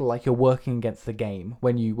feels a little like you're working against the game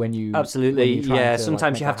when you Absolutely, when you're trying yeah. to,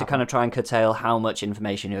 Sometimes make you have that to happen. kind of try and curtail how much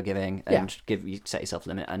information you're giving and Yeah. you set yourself a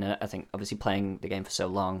limit. And I think obviously playing the game for so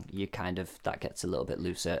long, that gets a little bit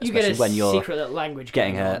looser, You especially get a when you're secret little language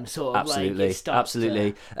getting going hurt. on, sort of Absolutely, like it starts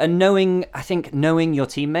absolutely. to- And knowing your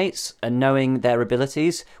teammates and knowing their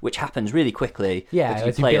abilities, which happens really quickly Yeah, if you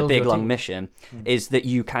as you play a build big your long team. mission, is that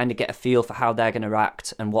you kind of get a feel for how they're going to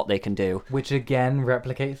act and what they can do. Which again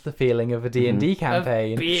replicates the feeling of a D&D of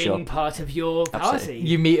campaign. being Sure. part of your party. Absolutely.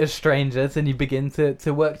 You meet as strangers and you begin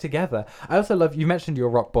to work together. I also love, you mentioned your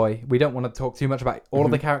rock boy. We don't want to talk too much about all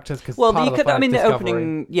of the characters because Well, part of the fun is the discovery.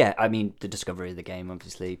 opening, the discovery of the game,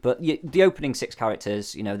 obviously, but the opening 6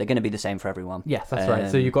 characters, they're going to be the same for everyone. Yes, that's right.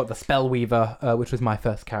 So you've got the Spellweaver, which was my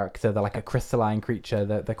first character. They're like a crystalline creature.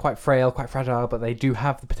 They're quite frail, quite fragile, but they do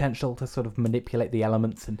have the potential to sort of manipulate the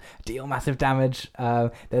elements and deal massive damage.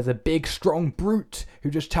 There's a big, strong brute who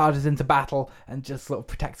just charges into battle and just sort of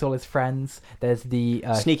protects all his friends. There's the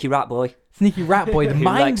Sneaky rat boy sneaky rat boy, the who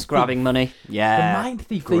mind likes thief. grabbing money. Yeah, The mind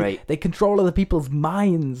thief. great. They control other people's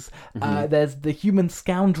minds. There's the human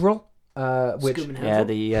scoundrel, which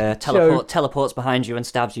Scumanhandle. Yeah, the teleports behind you and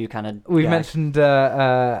stabs you, kind of. we've mentioned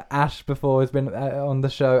Ash before has been on the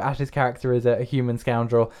show. Ash's character is a human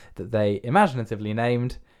scoundrel that they imaginatively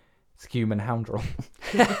named Scumanhandle.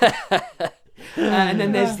 And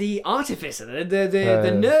then there's the artificer, the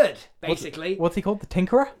nerd, basically. What's he called? The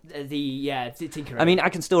Tinkerer? The tinkerer. I mean, I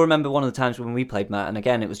can still remember one of the times when we played Matt, and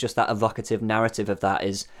again, it was just that evocative narrative of that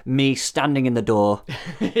is me standing in the door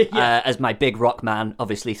as my big rock man,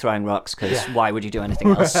 obviously throwing rocks, because why would you do anything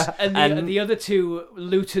else? and the other two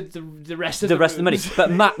looted the rest of the rest of the money. rooms.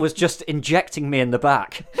 But Matt was just injecting me in the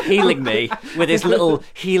back, healing me with his little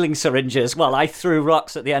healing syringes while I threw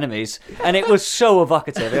rocks at the enemies. And it was so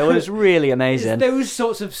evocative. It was really amazing. It's those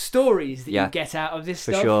sorts of stories that Yeah, you get out of this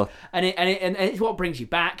for stuff, sure. and it's what brings you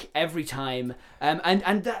back every time.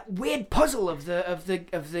 And that weird puzzle of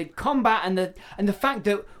the combat and the fact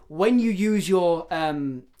that when you use your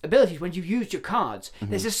abilities, when you've used your cards,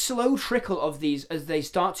 there's a slow trickle of these as they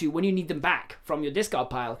start to, when you need them back from your discard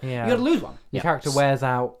pile, Yeah. you got to lose one. Your character wears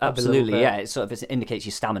out. a little Absolutely, bit. yeah. It sort of indicates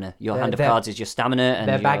your stamina. Your hand of their- cards is your stamina, and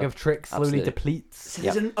Their bag your- of tricks slowly Absolutely. depletes. So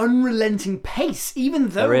there's an unrelenting pace, even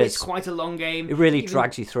though There is. it's quite a long game. It really even-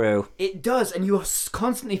 drags you through. It does, and you're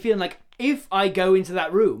constantly feeling like, if I go into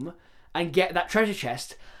that room and get that treasure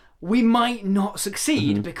chest, we might not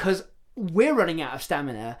succeed because we're running out of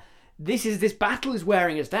stamina. This battle is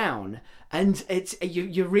wearing us down, and it's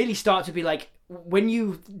you really start to be like, when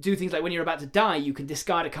you do things like when you're about to die, you can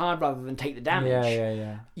discard a card rather than take the damage.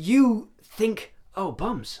 Yeah. You think, oh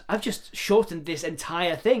bums, I've just shortened this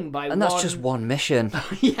entire thing by And that's just one mission.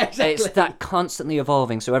 yeah, exactly. It's that constantly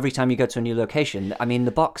evolving. So every time you go to a new location, I mean,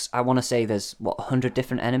 the box, I want to say there's, 100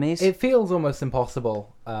 different enemies? It feels almost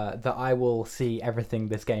impossible that I will see everything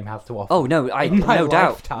this game has to offer. Oh, no, in my no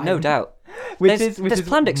doubt. lifetime. No doubt. Which there's is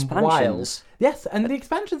planned wild. expansions. Yes, and the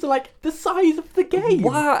expansions are like the size of the game.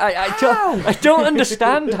 Wow, I How? don't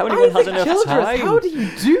understand how I anyone has think enough children, time. how do you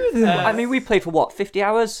do that? I mean, we played for 50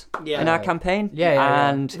 hours Yeah. in our campaign? Yeah.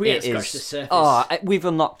 And We it haven't scratched is. the surface. We've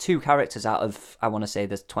unlocked 2 characters out of, I want to say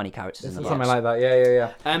there's 20 characters in the box. Something like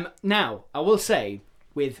that. Yeah. Now, I will say,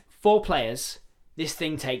 with 4 players, this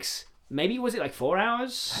thing takes, maybe, was it like 4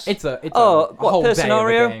 hours? It's a Oh, a what, whole per day of a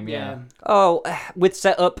scenario? game, yeah. Oh, with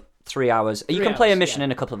setup, 3 hours. You 3 can play a hours, mission yeah.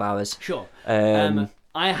 in a couple of hours. Sure. The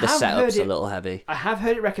I have heard setup's it. a little heavy. I have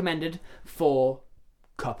heard it recommended for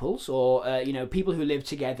couples or people who live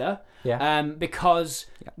together. Yeah. Because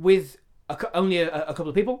with only a couple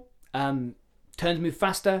of people, turns move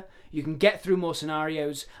faster. You can get through more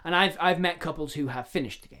scenarios, and I've met couples who have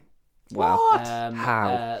finished the game. Wow.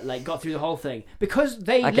 How? Like got through the whole thing because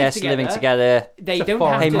they I live guess together. living together. They It's a don't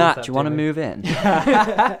foreign have Hey to. Matt, concept, do you want to Jimmy. move in?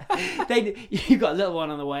 You've got a little one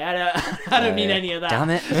on the way. I don't need any of that. Damn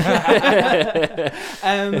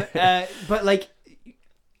it. But like,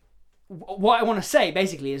 what I want to say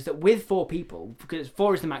basically is that with 4 people, because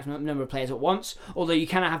 4 is the maximum number of players at once, although you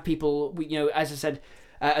cannot have people, as I said,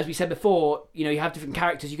 as we said before, you have different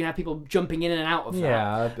characters. You can have people jumping in and out of that.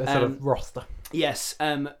 Yeah, a sort of roster. Yes.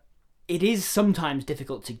 It is sometimes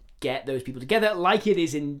difficult to get those people together, like it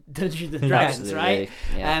is in Dungeons and Dragons, right?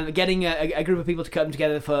 Yeah. Getting a group of people to come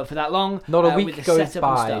together for that long. Not a week with the goes setup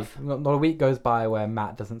and by. stuff. Not a week goes by where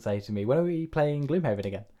Matt doesn't say to me, "When are we playing Gloomhaven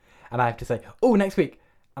again?" And I have to say, "Oh, next week."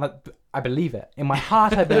 And I believe it. In my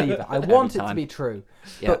heart, I believe it. I want it to be true.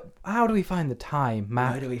 Yeah. But how do we find the time,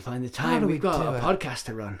 Matt? Where do we find the How time? do we We've got do a it? podcast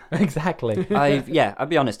to run. Exactly. I'll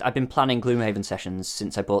be honest. I've been planning Gloomhaven sessions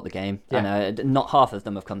since I bought the game, and not half of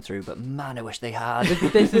them have come through. But man, I wish they had.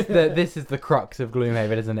 this is the crux of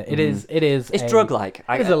Gloomhaven, isn't it? It is. It's drug-like.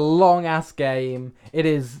 It is a long ass game. It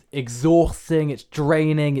is exhausting. It's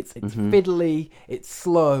draining. It's fiddly. It's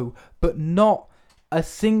slow. But not a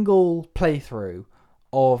single playthrough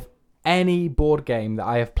of any board game that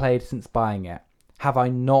I have played since buying it have I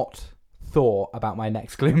not thought about my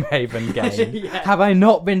next Gloomhaven game. Yeah. Have I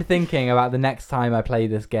not been thinking about the next time I play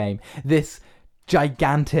this game? This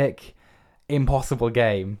gigantic, impossible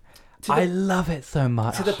game. I love it so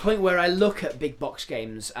much. To the point where I look at big box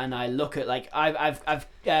games and I look at I've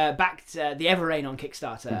backed the Everrain on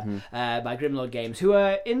Kickstarter by Grimlord Games, who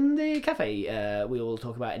are in the cafe we will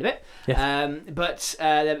talk about in a bit. Yes. But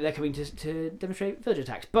they're coming to demonstrate village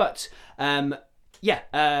attacks. But I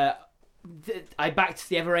backed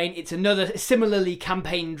the Everrain. It's another similarly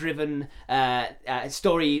campaign-driven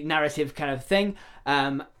story narrative kind of thing,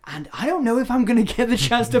 and I don't know if I'm going to get the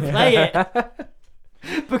chance to play it.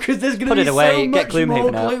 Because there's going to be so much more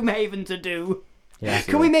Gloomhaven to do. Yeah,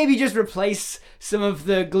 Can we maybe just replace some of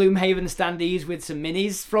the Gloomhaven standees with some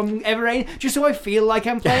minis from Everrain, just so I feel like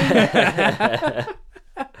I'm playing?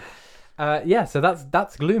 So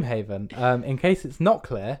that's Gloomhaven. In case it's not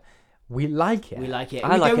clear, we like it. We like it.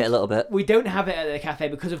 I like it a little bit. We don't have it at the cafe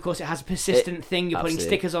because, of course, it has a persistent thing. You're putting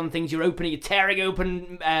stickers on things. You're opening. You're tearing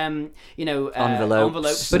open.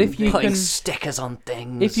 Envelopes. But if you putting can stickers on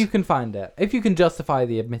things, if you can find it, if you can justify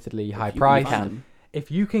the admittedly high price,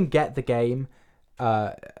 if you can get the game,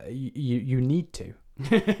 you need to.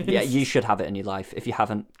 Yeah, you should have it in your life. If you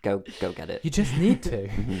haven't, go get it. You just need to.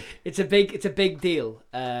 It's a big deal.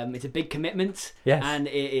 It's a big commitment. Yes. And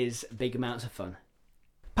it is big amounts of fun.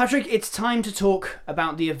 Patrick, it's time to talk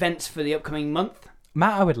about the events for the upcoming month.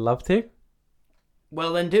 Matt, I would love to.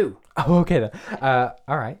 Well, then do. Oh, okay then.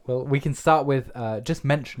 All right. Well, we can start with just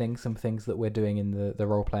mentioning some things that we're doing in the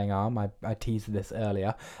role-playing arm. I teased this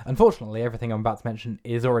earlier. Unfortunately, everything I'm about to mention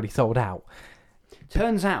is already sold out.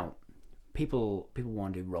 Turns out, people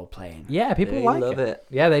want to do role-playing. Yeah, people They like love it.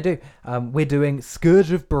 Yeah, they do. We're doing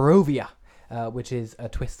Scourge of Barovia, which is a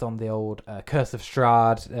twist on the old Curse of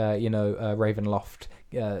Strahd, Ravenloft,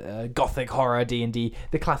 Gothic horror, D&D,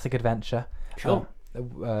 the classic adventure. Sure.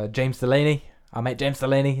 James Delaney, our mate James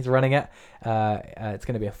Delaney, is running it. It's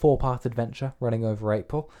going to be a 4-part adventure running over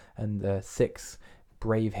April, and 6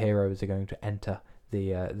 brave heroes are going to enter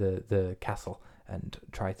the castle and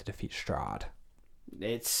try to defeat Strahd.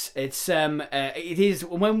 It is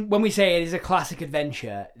when we say it is a classic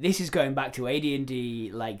adventure. This is going back to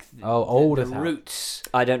AD&D, like old the as hell. Roots.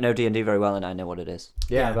 I don't know D&D very well, and I know what it is.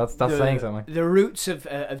 Yeah, that's saying something. The roots of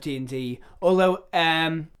D&D. Although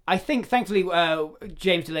I think, thankfully,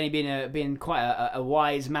 James Delaney being quite a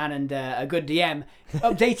wise man and a good DM,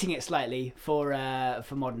 updating it slightly for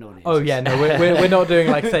modern audiences. Oh yeah, no, we're not doing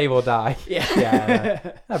like Save or Die. Yeah,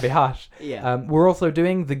 no, that'd be harsh. Yeah. We're also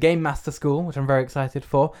doing the Game Master School, which I'm very excited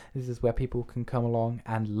for. This is where people can come along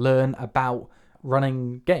and learn about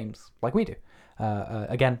running games like we do.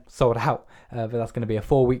 Again, sold out, but that's going to be a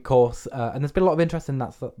 4-week course, and there's been a lot of interest in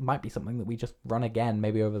that, so that might be something that we just run again,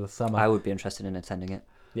 maybe over the summer. I would be interested in attending it.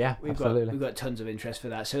 Yeah, absolutely. We've got tons of interest for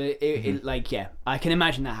that, so I can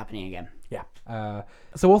imagine that happening again. Yeah.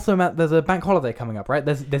 So also, Matt, there's a bank holiday coming up, right?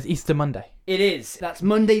 There's Easter Monday. It is. That's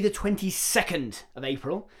Monday, the 22nd of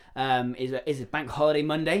April. Is a bank holiday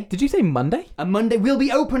Monday. Did you say Monday? A Monday. We'll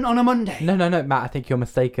be open on a Monday. No, Matt. I think you're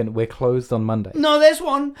mistaken. We're closed on Monday. No, there's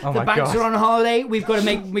one. Oh the my banks God. are on holiday. We've got to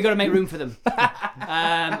make room for them.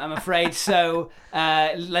 I'm afraid. So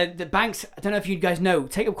the banks, I don't know if you guys know,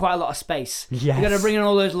 take up quite a lot of space. Yes. We've got to bring in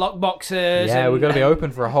all those lock boxes. Yeah, we're going to be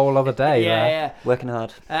open for a whole other day. Yeah. Working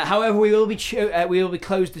hard. However, we will be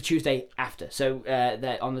closed the Tuesday after, so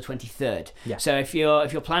on the 23rd. Yeah. So if you're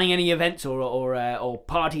planning any events or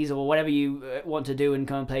parties or whatever you want to do and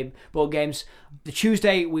come and play board games, the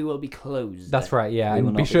Tuesday we will be closed. That's right. Yeah, We will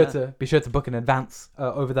and not be sure to book in advance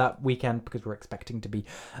over that weekend because we're expecting to be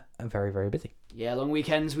very, very busy. Yeah, long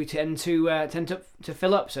weekends we tend to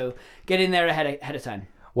fill up, so get in there ahead of time.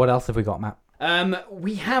 What else have we got, Matt?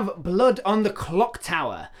 We have Blood on the Clock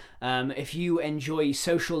Tower. If you enjoy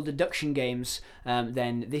social deduction games,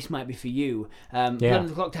 then this might be for you. Blood on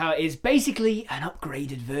the Clock Tower is basically an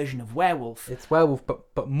upgraded version of Werewolf. It's Werewolf,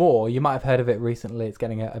 but more. You might have heard of it recently. It's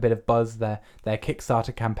getting a bit of buzz. Their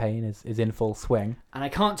Kickstarter campaign is in full swing. And I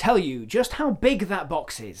can't tell you just how big that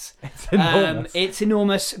box is. It's enormous. It's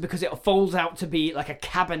enormous because it folds out to be like a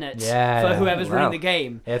cabinet for whoever's running the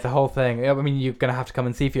game. Yeah, it's a whole thing. I mean, you're going to have to come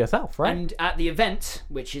and see for yourself, right? And at the event,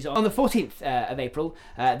 which is on the 14th of April,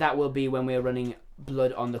 that will be when we're running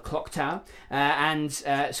Blood on the Clock Tower. And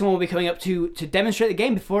someone will be coming up to demonstrate the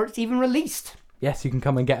game before it's even released. Yes, you can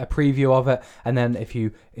come and get a preview of it, and then if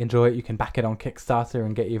you enjoy it, you can back it on Kickstarter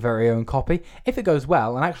and get your very own copy. If it goes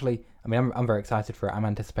well, and actually, I mean, I'm very excited for it. I'm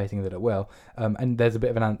anticipating that it will. And there's a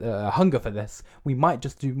bit of a hunger for this. We might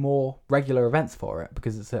just do more regular events for it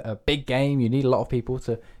because it's a big game. You need a lot of people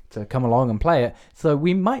to come along and play it. So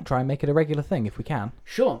we might try and make it a regular thing if we can.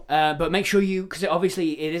 Sure, but make sure you, because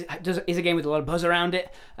obviously it is a game with a lot of buzz around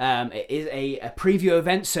it. It is a preview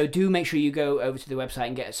event, so do make sure you go over to the website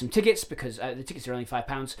and get some tickets because the tickets are only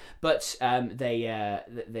 £5. But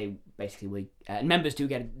they basically members do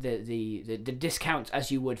get the discount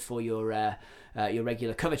as you would for your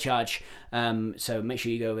regular cover charge. So make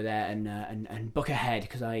sure you go over there and book ahead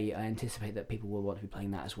because I anticipate that people will want to be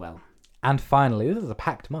playing that as well. And finally, this is a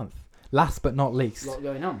packed month. Last but not least, A lot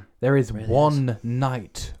going on. there is One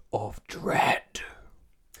Night of Dread.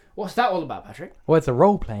 What's that all about, Patrick? Well, it's a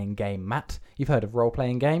role-playing game, Matt. You've heard of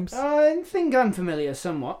role-playing games? I think I'm familiar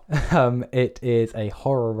somewhat. It is a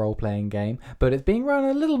horror role-playing game, but it's being run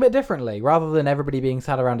a little bit differently. Rather than everybody being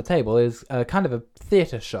sat around a table, it's kind of a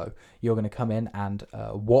theatre show. You're going to come in and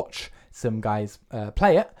watch some guys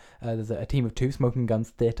play it. There's a team of 2, Smoking Guns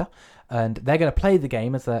Theatre, and they're going to play the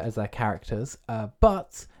game as their characters,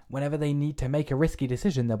 but whenever they need to make a risky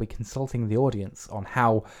decision, they'll be consulting the audience on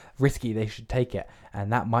how risky they should take it,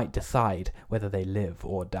 and that might decide whether they live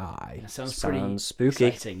or die. That sounds pretty spooky.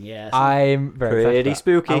 exciting, yeah. I'm very Pretty excited for that.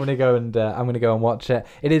 spooky. I'm gonna go and watch it.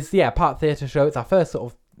 It is part theatre show. It's our first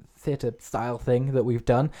sort of theatre style thing that we've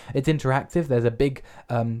done. It's interactive. There's a big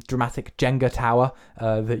dramatic Jenga tower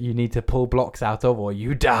that you need to pull blocks out of or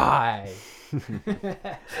you die.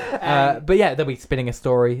 But yeah, they'll be spinning a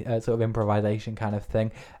story, sort of improvisation kind of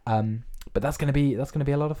thing. But that's gonna be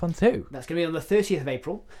a lot of fun too. That's going to be on the 30th of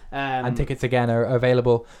April. And tickets again are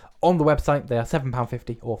available on the website. They are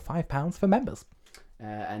 £7.50 or £5 for members.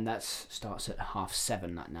 And that starts at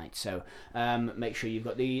 7:30 that night. So make sure you've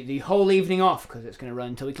got the whole evening off because it's going to run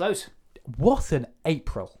until we close. What an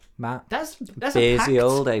April, Matt. That's Busy a packed,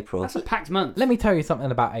 old April. That's a packed month. Let me tell you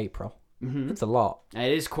something about April. Mm-hmm. It's a lot.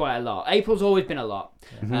 It is quite a lot. April's always been a lot,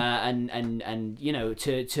 and you know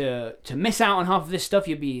to miss out on half of this stuff,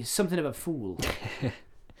 you'd be something of a fool.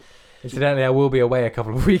 Incidentally, I will be away a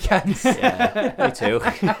couple of weekends. Yeah, me too.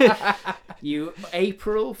 You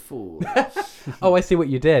April fool. Oh, I see what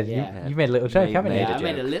you did. Yeah. You made a little joke, haven't you? made Yeah, a I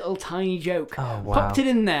made a joke. little tiny joke. Oh, wow. Popped it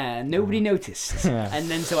in there. Nobody noticed. Yeah. And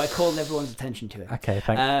then so I called everyone's attention to it. Okay,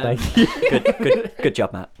 thank you. Good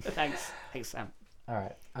job, Matt. Thanks, Sam. All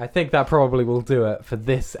right. I think that probably will do it for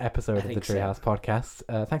this episode of the think so. Treehouse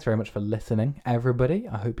Podcast. Thanks very much for listening, everybody.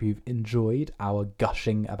 I hope you've enjoyed our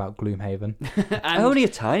gushing about Gloomhaven. And Only a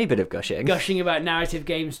tiny bit of gushing. gushing about narrative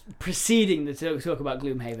games preceding the talk about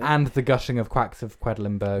Gloomhaven. And the gushing of Quacks of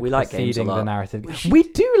Quedlinburg We like games a preceding the lot. narrative. We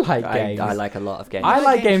do like games. I like a lot of games. I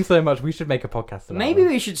like games. games so much, we should make a podcast about Maybe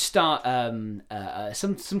them. we should start some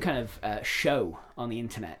kind of show on the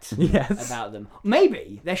internet Yes. about them.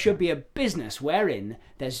 Maybe there should be a business wherein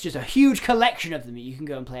there's just a huge collection of them that you can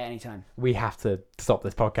go and play at any time. We have to stop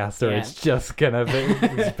this podcast or Yeah. it's just going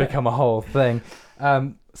to become a whole thing.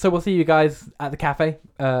 So we'll see you guys at the cafe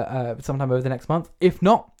sometime over the next month. If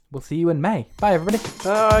not, we'll see you in May. Bye, everybody.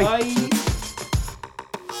 Bye.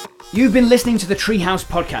 You've been listening to the Treehouse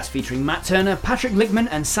Podcast featuring Matt Turner, Patrick Lickman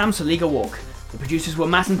and Sam Saliga-Walk. The producers were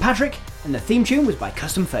Matt and Patrick, and the theme tune was by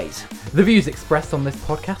Custom Phase. The views expressed on this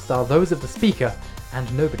podcast are those of the speaker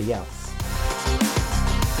and nobody else.